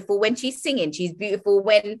 She's beautiful when she's singing. She's beautiful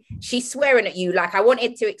when she's swearing at you. Like, I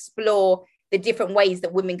wanted to explore the different ways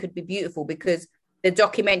that women could be beautiful, because the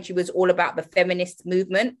documentary was all about the feminist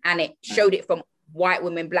movement, and it showed it from white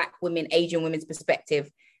women, Black women, Asian women's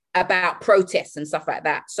perspective, about protests and stuff like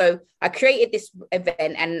that. So I created this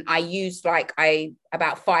event, and I used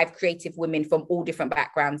about 5 creative women from all different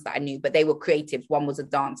backgrounds that I knew, but they were creatives. One was a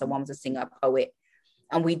dancer, one was a singer, poet,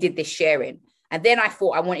 and we did this sharing. And then I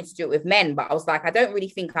thought I wanted to do it with men, but I was like, I don't really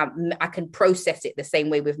think I can process it the same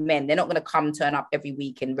way with men. They're not going to turn up every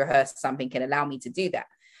week and rehearse something and allow me to do that.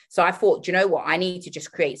 So I thought, you know what, I need to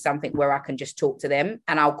just create something where I can just talk to them,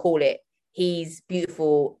 and I'll call it He's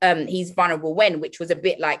Beautiful, He's Vulnerable When, which was a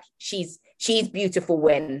bit like she's beautiful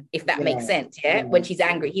when, if that makes sense. Yeah. When she's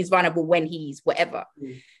angry, he's vulnerable when he's whatever.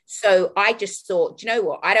 So I just thought, you know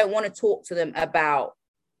what, I don't want to talk to them about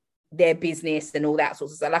their business and all that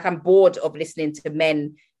sort of stuff. Like, I'm bored of listening to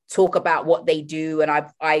men talk about what they do, and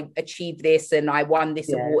I achieved this and I won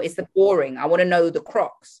this award. It's the boring. I want to know the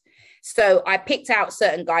crocs. So I picked out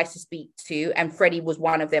certain guys to speak to, and Freddie was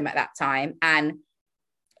one of them at that time. And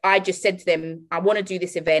I just said to them, I want to do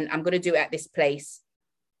this event. I'm going to do it at this place.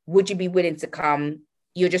 Would you be willing to come?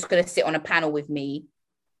 You're just going to sit on a panel with me.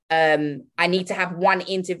 I need to have one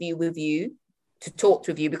interview with you to talk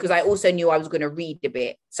to you, because I also knew I was going to read a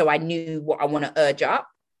bit. So I knew what I want to urge up.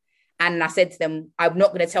 And I said to them, I'm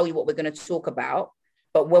not going to tell you what we're going to talk about,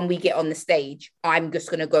 but when we get on the stage, I'm just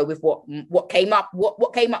going to go with what came up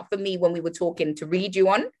for me when we were talking to read you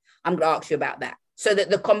on. I'm going to ask you about that, so that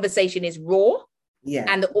the conversation is raw. Yeah.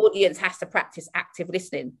 And the audience has to practice active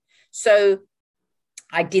listening. So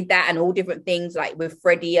I did that, and all different things. Like with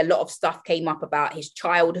Freddie, a lot of stuff came up about his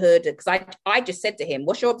childhood, because I just said to him,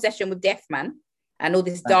 what's your obsession with death, man? And all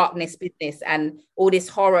this darkness business and all this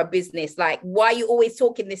horror business. Like, why are you always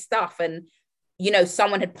talking this stuff? And, you know,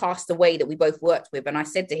 someone had passed away that we both worked with. And I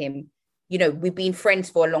said to him, you know, we've been friends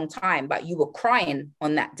for a long time, but you were crying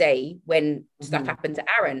on that day when stuff happened to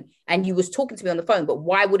Aaron, and you was talking to me on the phone, but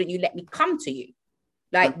why wouldn't you let me come to you?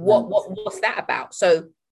 Like, what's that about? So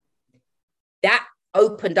that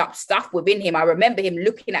opened up stuff within him. I remember him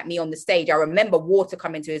looking at me on the stage. I remember water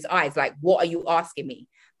coming to his eyes, like, what are you asking me?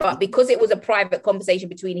 But because it was a private conversation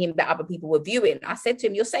between him that other people were viewing, I said to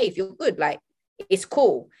him, you're safe, you're good, like, it's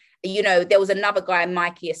cool. You know, there was another guy,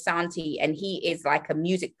 Mikey Asante, and he is like a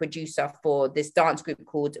music producer for this dance group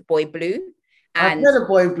called Boy Blue. And I've heard of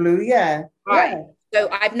Boy Blue, yeah. Right. Yeah. So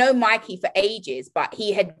I've known Mikey for ages, but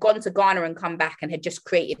he had gone to Ghana and come back and had just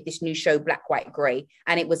created this new show, Black, White, Grey,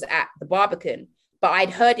 and it was at the Barbican. But I'd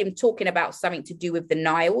heard him talking about something to do with the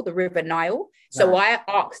Nile, the River Nile. So I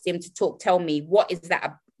asked him to tell me, what is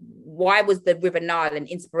that? Why was the River Nile an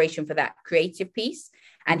inspiration for that creative piece?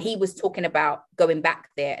 And he was talking about going back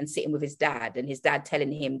there and sitting with his dad, and his dad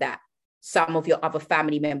telling him that some of your other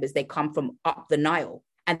family members, they come from up the Nile.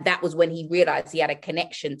 And that was when he realized he had a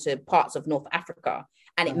connection to parts of North Africa,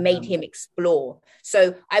 and it made him explore.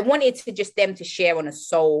 So I wanted to just them to share on a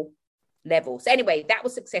soul level. So anyway, that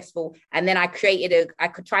was successful. And then I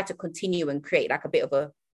could try to continue and create like a bit of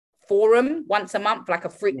a forum once a month, like a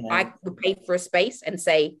free, I would pay for a space and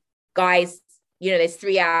say, guys, you know, there's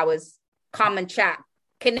 3 hours, come and chat,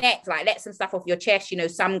 connect, like let some stuff off your chest. You know,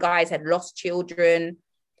 some guys had lost children.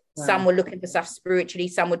 Some were looking for stuff spiritually.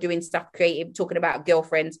 Some were doing stuff creative, talking about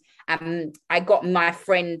girlfriends. I got my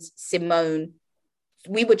friend Simone.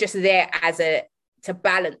 We were just there to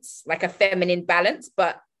balance, like a feminine balance,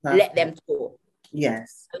 but let them talk.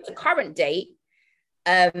 Yes. So the current date,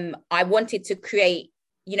 I wanted to create,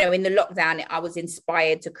 you know, in the lockdown, I was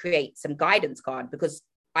inspired to create some guidance card, because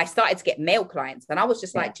I started to get male clients, and I was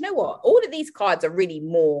just like, you know what? All of these cards are really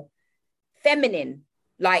more feminine.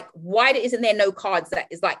 Like, why isn't there no cards that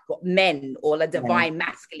is like got men or a divine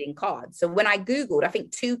masculine card? So when I Googled, I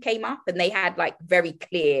think 2 came up, and they had like very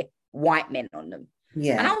clear white men on them.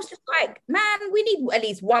 Yeah. And I was just like, man, we need at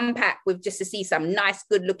least 1 pack with just to see some nice,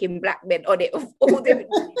 good looking black men on it. Of all different,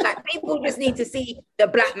 like, people just need to see the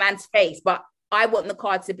black man's face. But I want the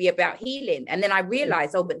cards to be about healing. And then I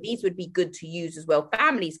realized, but these would be good to use as well.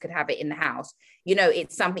 Families could have it in the house. You know,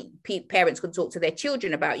 it's something parents could talk to their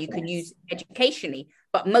children about. You can use educationally,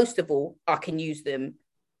 but most of all, I can use them.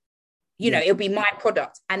 You know, it'll be my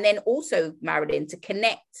product. And then also, Marilyn, to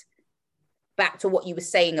connect back to what you were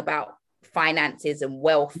saying about finances and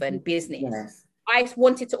wealth and business. Yes. I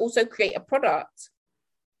wanted to also create a product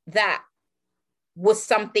that was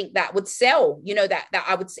something that would sell, you know, that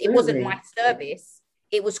I would, it wasn't my service,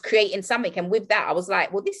 it was creating something. And with that, I was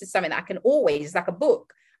like, well, this is something that I can always, like a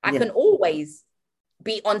book, I can always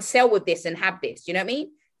be on sale with this and have this, you know what I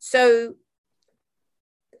mean? So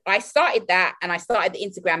I started that, and I started the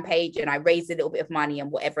Instagram page, and I raised a little bit of money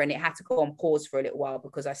and whatever, and it had to go on pause for a little while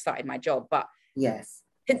because I started my job. But yes,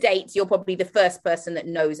 to date, you're probably the first person that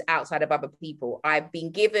knows outside of other people. I've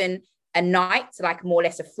been given a night, like more or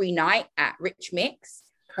less a free night at Rich Mix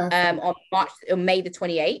on May the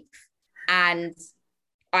 28th. And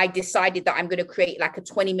I decided that I'm going to create like a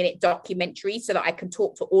 20-minute documentary so that I can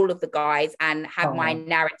talk to all of the guys and have my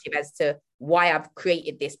narrative as to why I've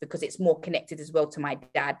created this, because it's more connected as well to my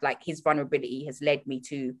dad. Like his vulnerability has led me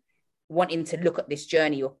to wanting to look at this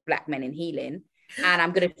journey of Black men in healing. And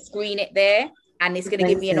I'm going to screen it there, and it's going to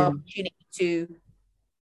give me an opportunity to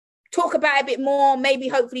talk about it a bit more, maybe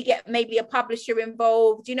hopefully get maybe a publisher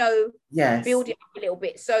involved, you know, build it up a little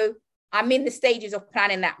bit. So I'm in the stages of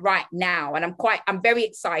planning that right now, and I'm very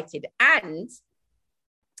excited. And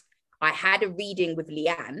I had a reading with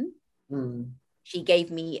Leanne. She gave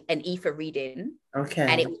me an ether reading. Okay.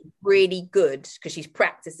 And it was really good because she's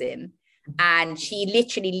practicing. And she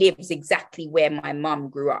literally lives exactly where my mum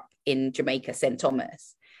grew up in Jamaica, St.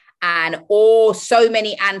 Thomas. And so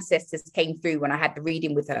many ancestors came through when I had the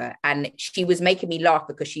reading with her. And she was making me laugh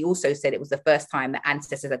because she also said it was the first time that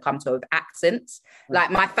ancestors had come to her with accents.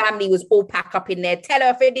 Like my family was all packed up in there. Tell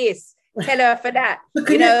her for this, tell her for that.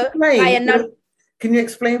 Can you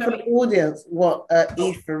explain for the audience what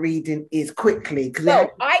ether reading is quickly?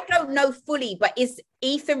 Well, I don't know fully, but is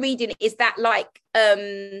ether reading, is that like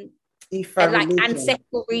like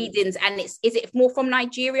ancestral readings, and is it more from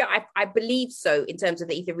Nigeria? I believe so in terms of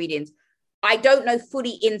the ether readings. I don't know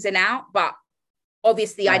fully ins and out, but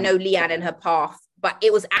obviously I know Leanne and her path, but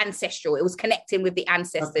it was ancestral. It was connecting with the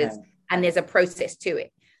ancestors, and there's a process to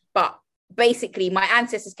it. But basically my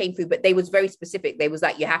ancestors came through, but they was very specific. They was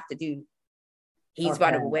like, you have to do, he's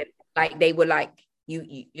vulnerable. Like they were like,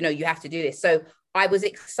 you know, you have to do this. So I was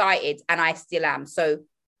excited, and I still am. So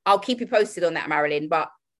I'll keep you posted on that, Marilyn. But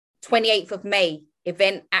 28th of May,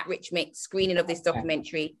 event at Rich Mix, screening of this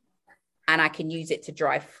documentary, and I can use it to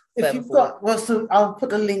drive if you've got, well, so I'll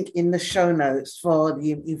put a link in the show notes for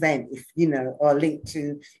the event, if you know, or a link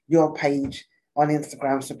to your page on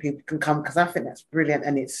Instagram so people can come, because I think that's brilliant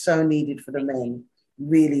and it's so needed for the men.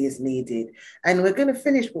 Really is needed. And we're going to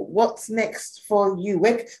finish, but what's next for you?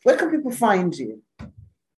 Where can people find you?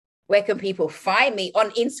 Where can people find me?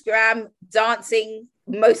 On Instagram, dancing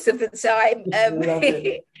most of the time.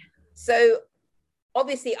 So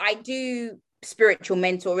obviously I do spiritual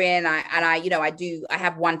mentoring. I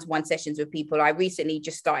have one-to-one sessions with people. I recently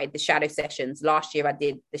just started the shadow sessions. Last year I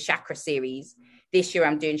did the chakra series. This year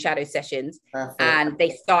I'm doing shadow sessions. Perfect. And they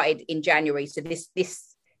started in January. So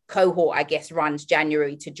this cohort, I guess, runs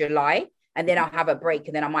January to July, and then I'll have a break,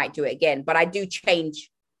 and then I might do it again. But I do change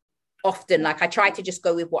often. Like I try to just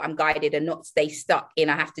go with what I'm guided and not stay stuck in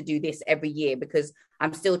I have to do this every year, because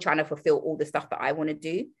I'm still trying to fulfill all the stuff that I want to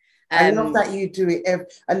do. I love that you do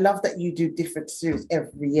it. I love that you do different series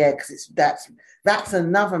every year, because that's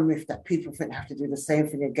another myth that people think they have to do the same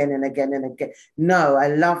thing again and again and again. No, I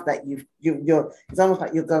love that you're. It's almost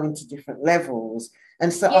like you're going to different levels.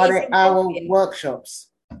 And so, are there our workshops?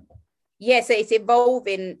 Yeah, so it's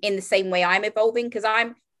evolving in the same way I'm evolving, because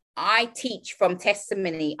I teach from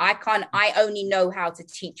testimony. I only know how to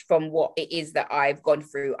teach from what it is that I've gone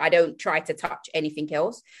through. I don't try to touch anything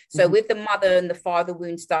else. So with the mother and the father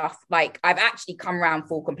wound stuff, like I've actually come around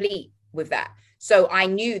full complete with that. So I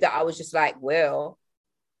knew that I was just like, well,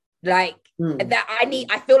 like that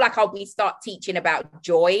I feel like I'll start teaching about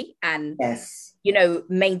joy and, you know,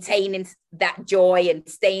 maintaining that joy and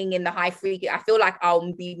staying in the high frequency. I feel like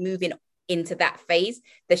I'll be moving into that phase.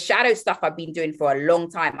 The shadow stuff I've been doing for a long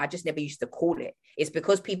time, I just never used to call it. It's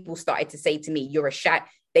because people started to say to me, you're a shadow.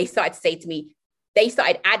 They started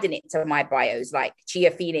adding it to my bios, like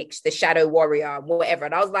Chia Phoenix, the shadow warrior, whatever.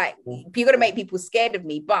 And I was like, you're going to make people scared of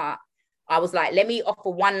me. But I was like, let me offer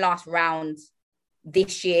one last round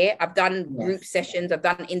this year. I've done group sessions, I've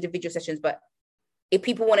done individual sessions, but if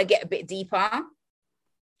people want to get a bit deeper,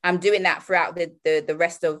 I'm doing that throughout the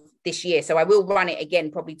rest of this year. So I will run it again,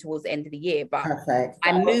 probably towards the end of the year, but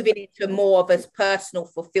I'm moving into more of a personal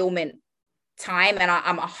fulfillment time. And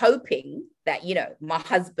I'm hoping that, you know, my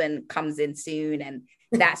husband comes in soon, and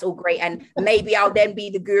that's all great. And maybe I'll then be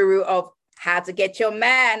the guru of how to get your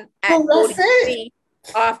man at 43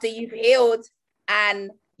 after you've healed. And,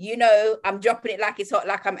 you know, I'm dropping it like it's hot,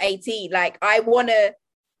 like I'm 18. Like I want to,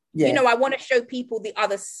 you know, I want to show people the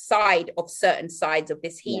other side of certain sides of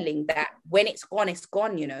this healing, that when it's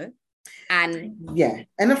gone, you know. And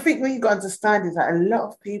and I think what you got to understand is that a lot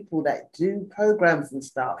of people that do programs and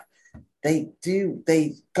stuff, they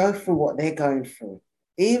go through what they're going through.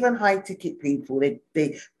 Even high ticket people,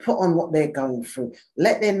 they put on what they're going through.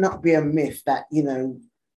 Let there not be a myth that, you know,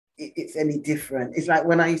 it's any different. It's like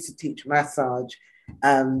when I used to teach massage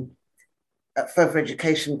um, at further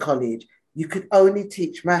education college, you could only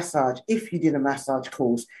teach massage if you did a massage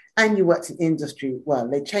course and you worked in industry. Well,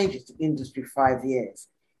 they changed it to industry 5 years.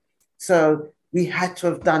 So we had to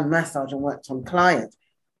have done massage and worked on clients.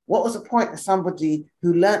 What was the point of somebody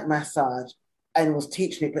who learnt massage and was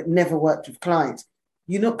teaching it but never worked with clients?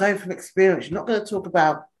 You're not going from experience. You're not going to talk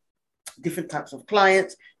about different types of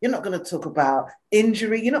clients. You're not going to talk about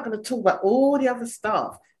injury. You're not going to talk about all the other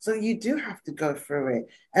stuff. So you do have to go through it.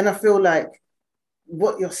 And I feel like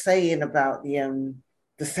what you're saying about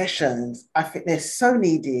the sessions, I think they're so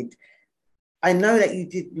needed. I know that you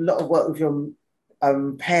did a lot of work with your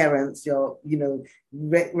parents, your,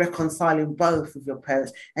 reconciling both with your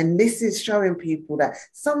parents. And this is showing people that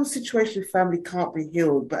some situations with family can't be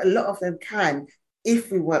healed, but a lot of them can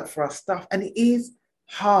if we work for our stuff. And it is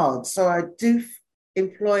hard. So I do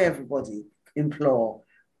implore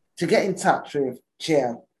to get in touch with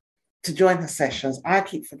Chia, to join her sessions. I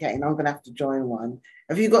keep forgetting I'm going to have to join one.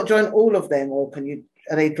 Have you got to join all of them, or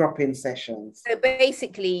are they drop-in sessions? So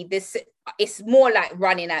basically, this it's more like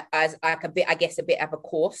running as like a bit, I guess, a bit of a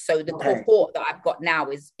course. So the cohort that I've got now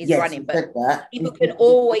is yes, running, but people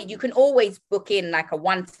can always book in like a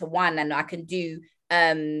one-to-one, and I can do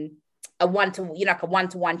a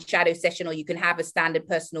one-to-one shadow session, or you can have a standard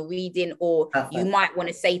personal reading, or you might want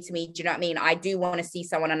to say to me, do you know what I mean? I do want to see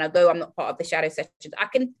someone, and although I'm not part of the shadow sessions, I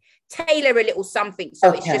can tailor a little something.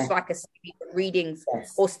 So it's just like a series of readings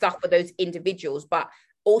or stuff for those individuals. But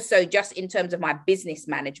also just in terms of my business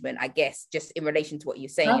management, I guess, just in relation to what you're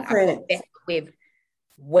saying, I've got better with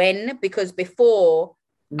because before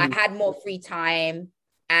I had more free time,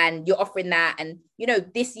 and you're offering that. And,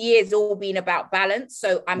 this year's all been about balance.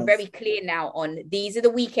 So I'm very clear now on these are the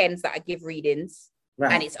weekends that I give readings.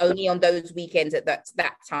 Right. And it's only on those weekends at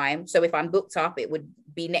that time. So if I'm booked up, it would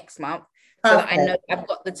be next month. So that I know I've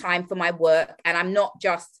got the time for my work, and I'm not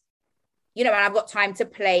just, and I've got time to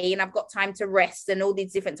play, and I've got time to rest, and all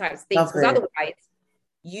these different types of things. Because otherwise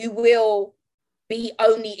you will be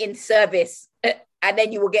only in service, and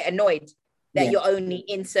then you will get annoyed that you're only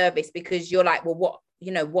in service, because you're like, well,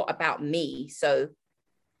 what about me? So,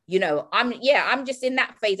 I'm just in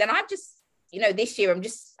that phase, and I'm just, this year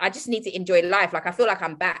I just need to enjoy life. Like, I feel like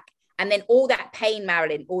I'm back. And then all that pain,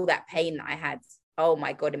 Marilyn, all that pain that I had, oh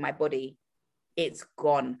my God, in my body, it's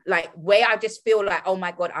gone. Like, where I just feel like, oh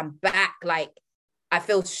my God, I'm back. Like, I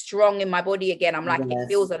feel strong in my body again. I'm like, it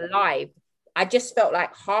feels alive. I just felt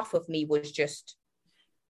like half of me was just,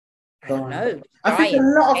 I don't know. I think a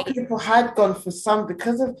lot of people had gone for some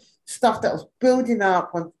because of stuff that was building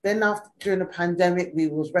up. And then during the pandemic, we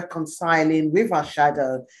was reconciling with our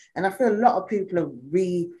shadow. And I feel a lot of people are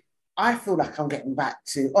I feel like I'm getting back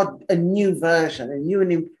to a new version, a new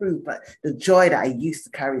and improved, but the joy that I used to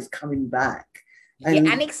carry is coming back. And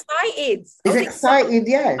excited. It's excited,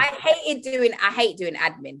 yeah. I hate doing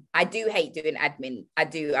admin. I do hate doing admin. I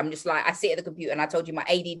do. I'm just like, I sit at the computer, and I told you my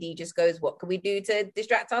ADD just goes, what can we do to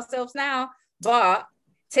distract ourselves now? But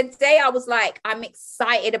today I was like, I'm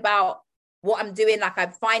excited about what I'm doing. Like,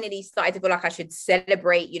 I've finally started to feel like I should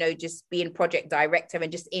celebrate, just being project director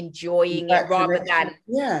and just enjoying it rather than,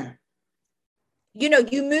 you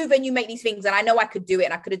move and you make these things, and I know I could do it,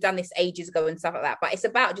 and I could have done this ages ago and stuff like that, but it's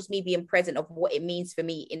about just me being present of what it means for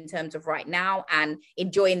me in terms of right now, and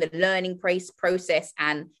enjoying the learning process,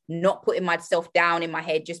 and not putting myself down in my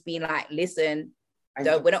head, just being like, listen,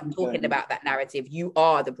 we're not talking about that narrative. You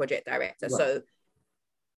are the project director. Right. So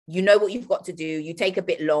you know what you've got to do. You take a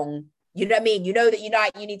bit long. You know what I mean? You know that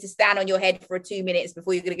you need to stand on your head for 2 minutes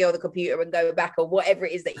before you're going to go on the computer and go back, or whatever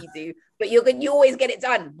it is that you do. But you always get it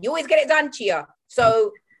done. You always get it done, Chia.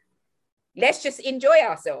 So let's just enjoy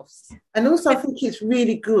ourselves. And also, I think it's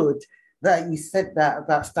really good that you said that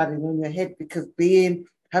about standing on your head, because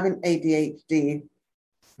having ADHD,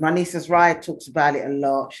 my niece Raya talks about it a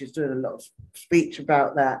lot. She's doing a lot of speech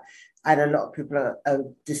about that. And a lot of people are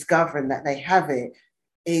discovering that they have it,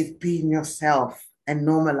 is being yourself and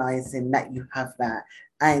normalizing that you have that.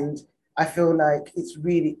 And I feel like it's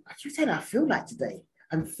really, like you said, I feel like today,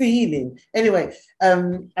 I'm feeling. Anyway,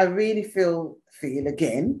 I really feel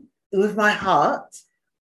again with my heart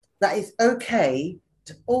that it's okay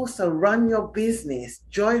to also run your business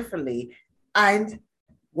joyfully and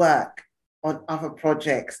work on other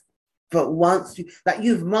projects. But once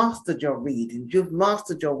you've mastered your reading, you've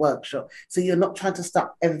mastered your workshop, so you're not trying to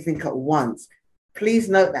start everything at once. Please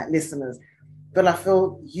note that, listeners. But I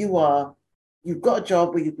feel you've got a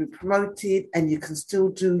job where you've been promoted and you can still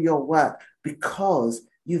do your work because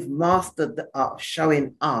you've mastered the art of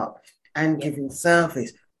showing up and giving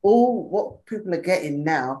service. All what people are getting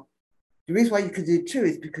now The reason why you can do two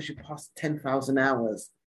is because you passed 10,000 hours.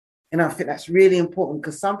 And I think that's really important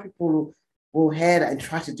because some people will hear that and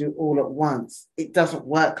try to do all at once. It doesn't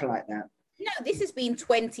work like that. No, this has been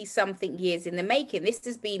 20 something years in the making. This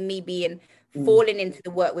has been me being Mm. falling into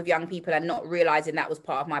the work with young people and not realizing that was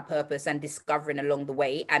part of my purpose and discovering along the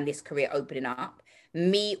way and this career opening up.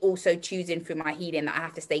 Me also choosing through my healing that I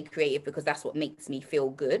have to stay creative because that's what makes me feel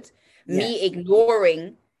good. Me Yes.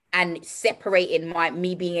 ignoring and separating my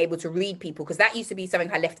me being able to read people because that used to be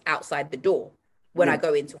something I left outside the door when I Yeah.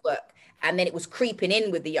 go into work. And then it was creeping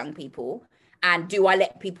in with the young people. And do I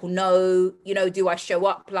let people know, do I show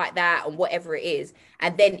up like that and whatever it is,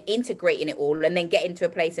 and then integrating it all and then getting to a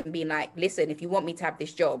place and being like, listen, if you want me to have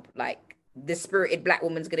this job, like the spirited black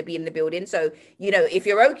woman's going to be in the building. So, if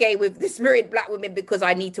you're okay with the spirited black woman because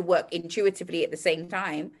I need to work intuitively at the same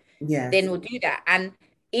time, Yes. then we'll do that. And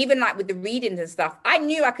even like with the readings and stuff, I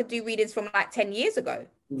knew I could do readings from like 10 years ago.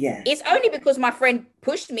 It's Yes. only because my friend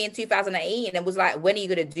pushed me in 2018 and was like, when are you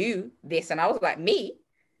going to do this? And I was like, me?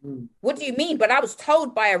 Mm. What do you mean? But I was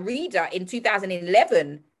told by a reader in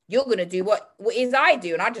 2011, you're going to do what is I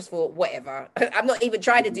do. And I just thought, whatever. I'm not even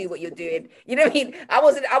trying to do what you're doing. You know what I mean? I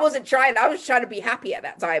wasn't trying. I was trying to be happy at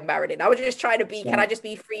that time, Marilyn. I was just trying to be, can Yeah. I just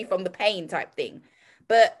be free from the pain type thing?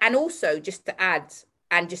 But, and also just to add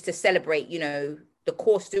and just to celebrate, the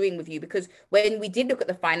course doing with you, because when we did look at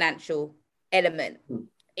the financial element Mm.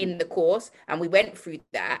 in the course and we went through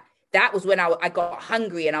that was when I got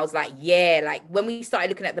hungry and I was like, yeah, like when we started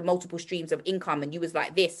looking at the multiple streams of income and you was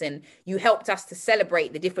like this and you helped us to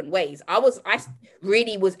celebrate the different ways. I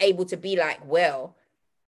really was able to be like, well,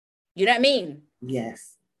 you know what I mean?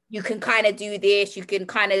 Yes. You can kind of do this, you can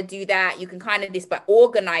kind of do that, you can kind of this, but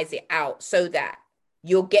organize it out so that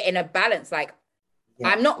you're getting a balance. Like Yeah.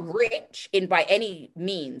 I'm not rich in by any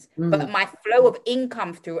means, but Mm. my flow of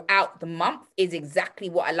income throughout the month is exactly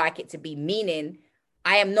what I like it to be, meaning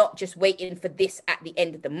I am not just waiting for this at the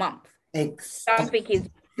end of the month. Something is Yeah.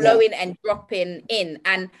 flowing and dropping in.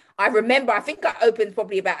 And I remember, I think I opened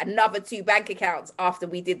probably about another two bank accounts after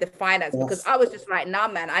we did the finance because Yes. I was just like, nah,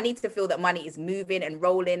 man, I need to feel that money is moving and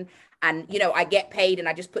rolling. And, I get paid and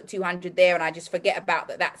I just put 200 there and I just forget about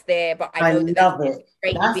that that's there. But I I know that that's love the it.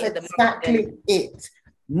 rainy That's bit of the month. And, exactly it.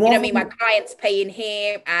 you know More what I mean? My than client's paying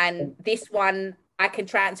here and this one I can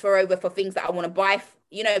transfer over for things that I want to buy,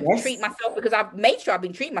 treat yes. myself because I've made sure I've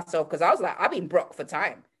been treating myself because I was like, I've been broke for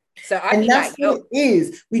time. So I'd And be that's like, what yo, it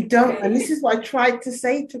is. We don't, and this is what I tried to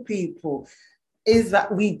say to people, is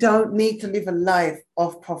that we don't need to live a life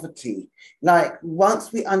of poverty. Like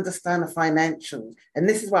once we understand the financials, and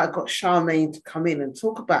this is why I got Charmaine to come in and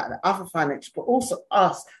talk about the other financials, but also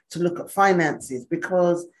us to look at finances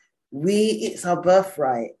because it's our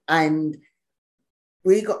birthright. And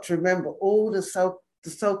we got to remember all the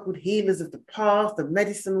so-called healers of the past, the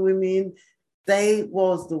medicine women, they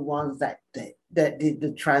was the ones that did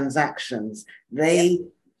the transactions. They yep,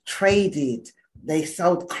 traded, they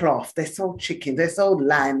sold cloth, they sold chicken, they sold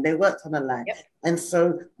land, they worked on the land. yep. And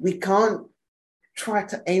so we can't try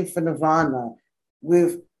to aim for nirvana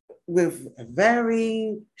with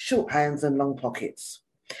very short hands and long pockets.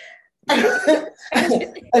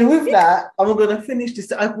 And with that, I'm going to finish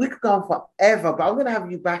this. We could go on forever, but I'm going to have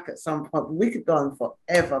you back at some point. We could go on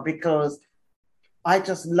forever because I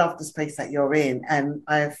just love the space that you're in. And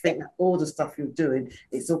I think all the stuff you're doing,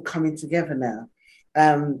 it's all coming together now.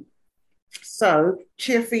 So,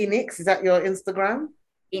 Chia Phoenix, is that your Instagram?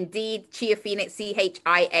 Indeed, Chia Phoenix, ChiaPhoenix.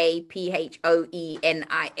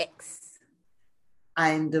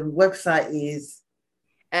 And the website is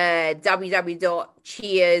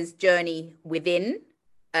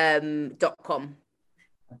www.chiasjourneywithin.com.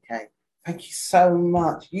 okay. Thank you so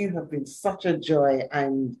much. You have been such a joy,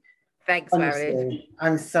 and Thanks, Marilyn. honestly,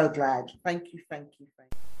 I'm so glad. Thank you, thank you, thank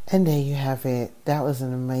you. And there you have it. That was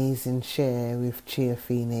an amazing share with Chia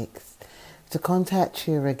Phoenix. To contact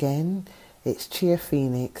Chia again, it's Chia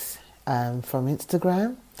Phoenix from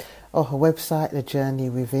Instagram or her website, The Journey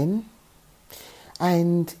Within.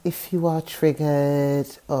 And if you are triggered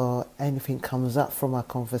or anything comes up from our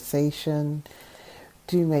conversation,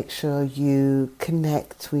 do make sure you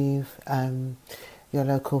connect with your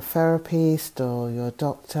local therapist or your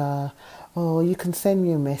doctor, or you can send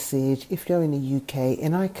me a message if you're in the UK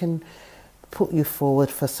and I can put you forward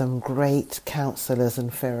for some great counsellors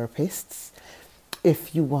and therapists.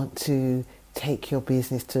 If you want to take your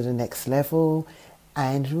business to the next level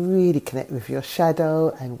and really connect with your shadow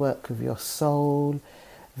and work with your soul,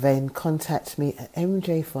 then contact me at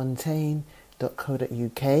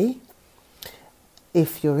mjfontaine.co.uk.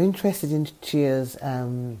 If you're interested in Chia's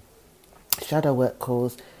shadow work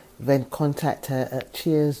calls, then contact her at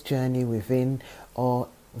Chia's Journey Within or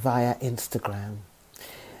via Instagram.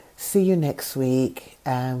 See you next week.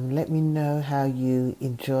 Let me know how you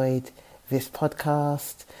enjoyed this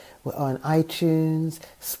podcast. We're on iTunes,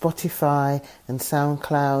 Spotify, and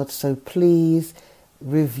SoundCloud. So please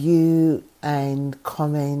review and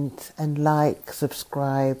comment and like,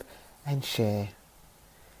 subscribe and share.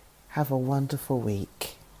 Have a wonderful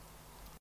week.